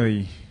 I don't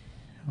really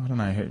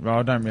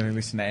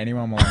listen to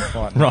anyone while I'm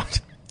fighting.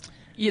 Right.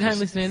 You don't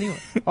listen to anyone?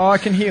 I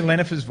can hear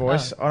Lenifer's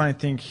voice. I don't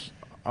think...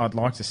 I'd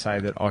like to say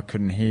that I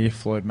couldn't hear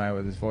Floyd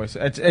Mayweather's voice.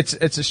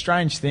 It's a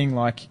strange thing.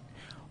 Like,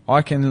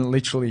 I can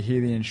literally hear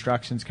the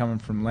instructions coming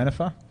from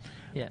Lenifer,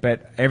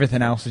 but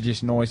everything else is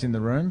just noise in the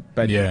room.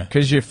 But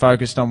because you're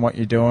focused on what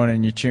you're doing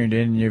and you're tuned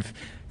in and you've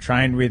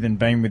trained with and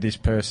been with this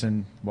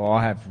person, well,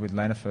 I have with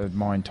Lenifer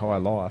my entire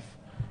life.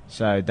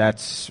 So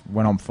that's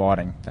when I'm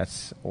fighting.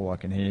 That's all I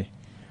can hear.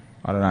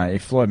 I don't know.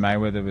 If Floyd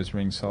Mayweather was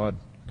ringside,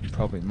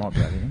 probably might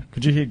be able to hear.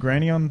 Could you hear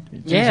Granny on?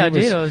 Yeah, I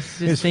did. I was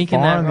just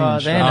thinking that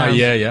right then.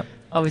 Oh,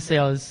 Obviously,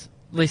 I was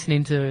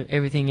listening to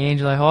everything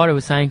Angelo Hyder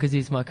was saying because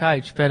he's my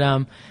coach. But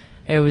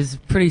it was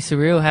pretty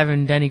surreal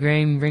having Danny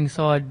Green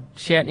ringside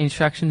shouting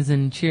instructions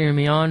and cheering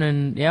me on,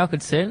 and I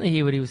could certainly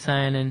hear what he was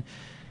saying, and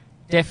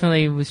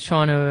definitely was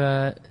trying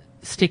to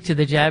stick to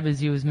the jab as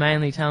he was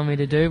mainly telling me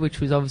to do, which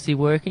was obviously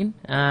working.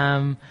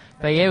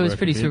 But it was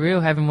pretty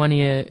surreal having one of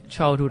your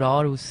childhood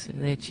idols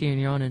there cheering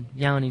you on and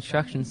yelling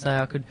instructions. So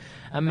I could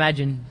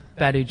imagine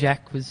Badu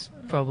Jack was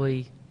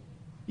probably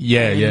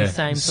the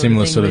same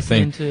similar sort of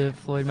thing. To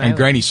Floyd Mayweather. And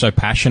Greeny's so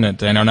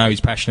passionate, and I know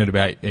he's passionate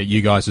about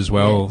you guys as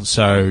well. Yeah.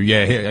 So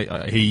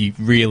he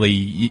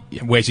really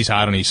wears his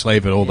heart on his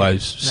sleeve at all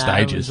those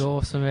stages. It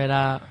was awesome. It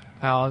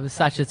was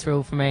such a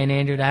thrill for me and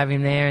Andrew to have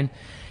him there and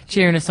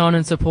cheering us on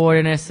and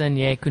supporting us, and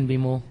couldn't be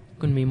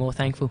more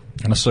thankful.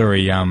 And I saw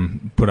he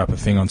put up a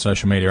thing on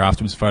social media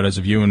afterwards, photos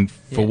of you, and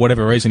for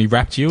whatever reason he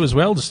rapped you as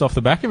well, just off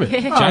the back of it.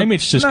 Yeah.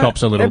 J-Mitch just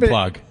cops a little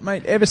plug.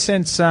 Mate, ever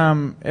since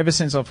I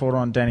fought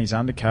on Danny's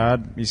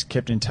undercard, he's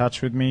kept in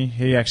touch with me.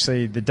 He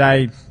actually, the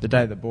day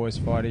the boys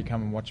fight, he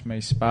come and watch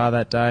me spar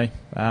that day.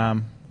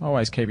 I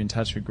always keep in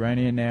touch with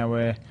Greeny, and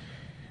now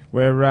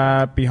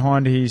we're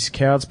behind his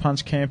Cowards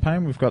Punch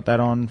campaign. We've got that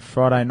on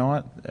Friday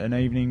night, an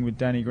evening with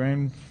Danny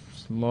Green.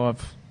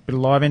 Bit of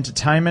live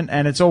entertainment,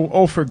 and it's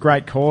all for a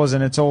great cause,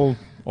 and it's all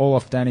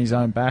off Danny's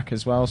own back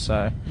as well.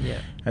 So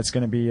that's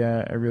going to be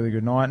a really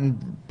good night,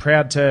 and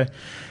proud to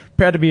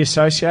be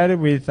associated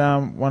with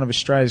one of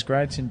Australia's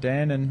greats in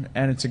Dan,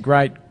 and it's a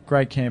great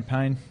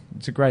campaign.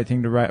 It's a great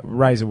thing to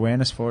raise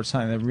awareness for. It's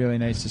something that really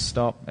needs to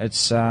stop.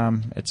 It's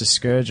a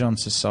scourge on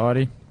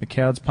society, the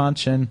Cowards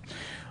Punch, and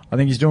I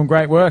think he's doing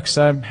great work.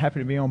 So I'm happy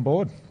to be on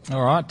board.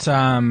 All right.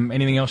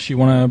 Anything else you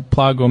want to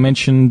plug or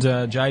mention,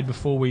 Jade,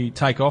 before we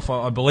take off?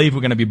 I believe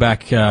we're going to be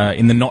back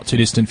in the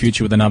not-too-distant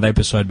future with another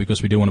episode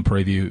because we do want to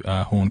preview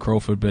Horn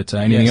Crawford. But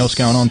anything else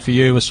going on for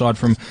you aside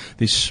from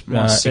this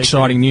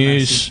exciting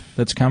news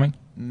that's coming?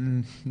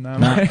 No,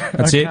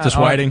 that's it. Just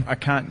waiting. I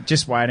can't.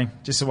 Just waiting.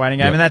 Just a waiting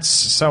game, and that's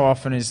so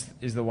often is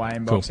the way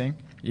in boxing.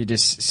 Cool. You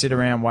just sit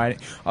around waiting.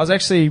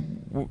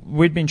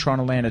 We'd been trying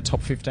to land a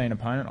top 15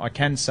 opponent. I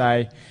can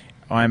say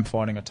I am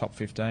fighting a top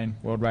 15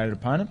 world-rated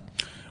opponent.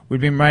 We'd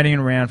been waiting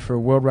around for a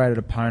world-rated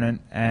opponent,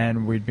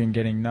 and we'd been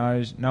getting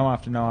no's, no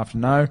after no after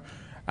no.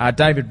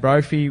 David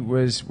Brophy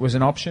was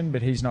an option,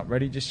 but he's not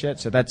ready just yet.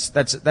 So that's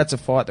a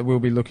fight that we'll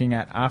be looking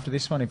at after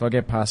this one. If I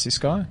get past this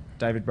guy,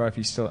 David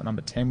Brophy's still at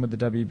number 10 with the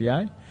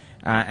WBA,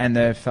 and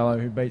the fellow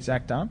who beat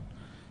Zach Dunn.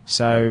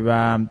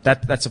 So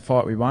that's a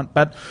fight we want.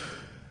 But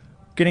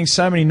getting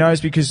so many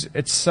no's because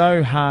it's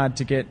so hard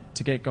to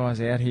get guys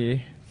out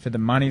here. For the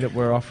money that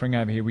we're offering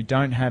over here, we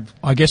don't have...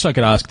 I guess I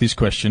could ask this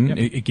question,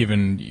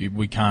 given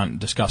we can't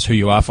discuss who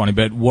you are fighting,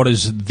 but what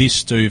does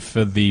this do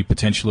for the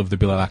potential of the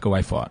Bilal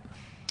Akaway fight?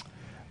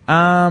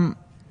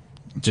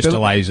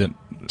 Delays it?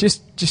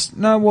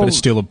 No, well... But it's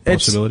still a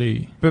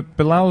possibility? But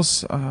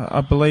Bilal's...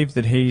 I believe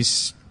that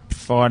he's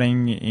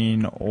fighting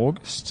in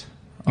August.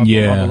 I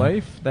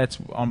believe. That's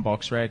on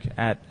BoxRec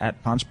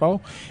at Punch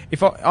Bowl.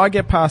 If I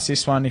get past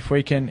this one, if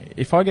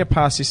I get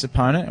past this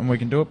opponent and we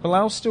can do it,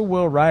 Bilal's still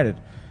world rated.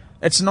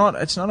 It's not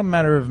a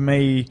matter of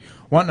me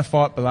wanting to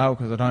fight Bilal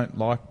because I don't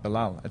like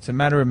Bilal. It's a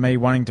matter of me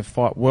wanting to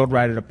fight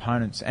world-rated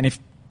opponents. And if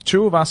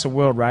two of us are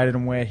world-rated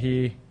and we're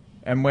here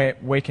and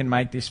we can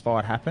make this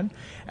fight happen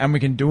and we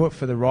can do it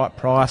for the right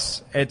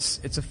price, it's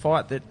a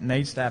fight that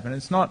needs to happen.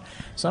 It's not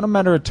a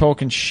matter of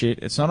talking shit.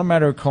 It's not a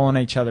matter of calling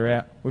each other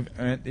out. We've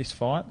earned this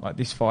fight. Like,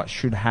 this fight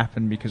should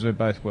happen because we're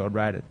both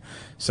world-rated.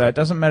 So it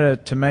doesn't matter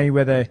to me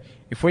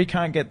if we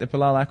can't get the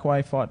Bilal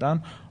Akaway fight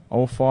done,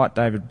 I'll fight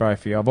David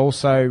Brophy.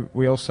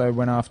 We also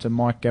went after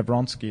Mike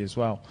Gavronsky as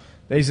well.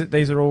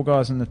 These are all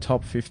guys in the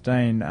top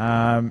 15.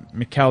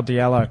 Mikhail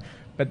Diallo.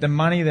 But the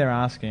money they're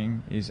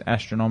asking is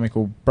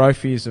astronomical.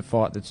 Brophy is a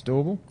fight that's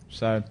doable.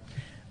 So,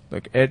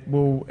 look,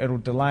 it'll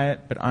delay it,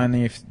 but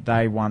only if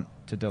they want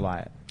to delay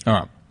it. All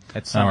right.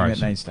 It's something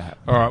that needs to happen.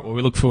 All right, well,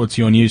 we look forward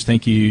to your news.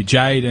 Thank you,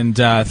 Jade, and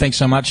thanks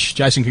so much,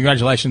 Jason.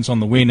 Congratulations on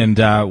the win,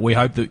 and we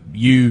hope that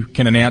you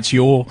can announce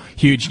your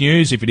huge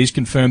news if it is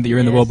confirmed that you're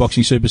in the World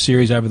Boxing Super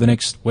Series over the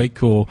next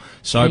week or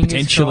so. Fingers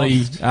potentially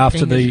crossed.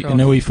 After the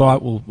Inui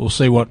fight. We'll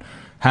see what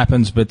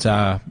happens, but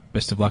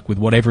best of luck with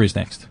whatever is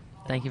next.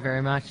 Thank you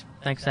very much.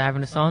 Thanks for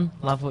having us on.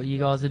 Love what you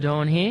guys are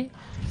doing here,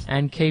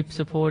 and keep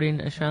supporting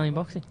Australian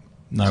boxing.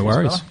 No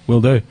worries. Will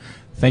do.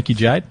 Thank you,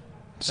 Jade.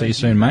 See you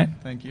soon, mate.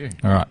 Thank you.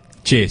 All right.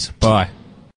 Cheers. Bye.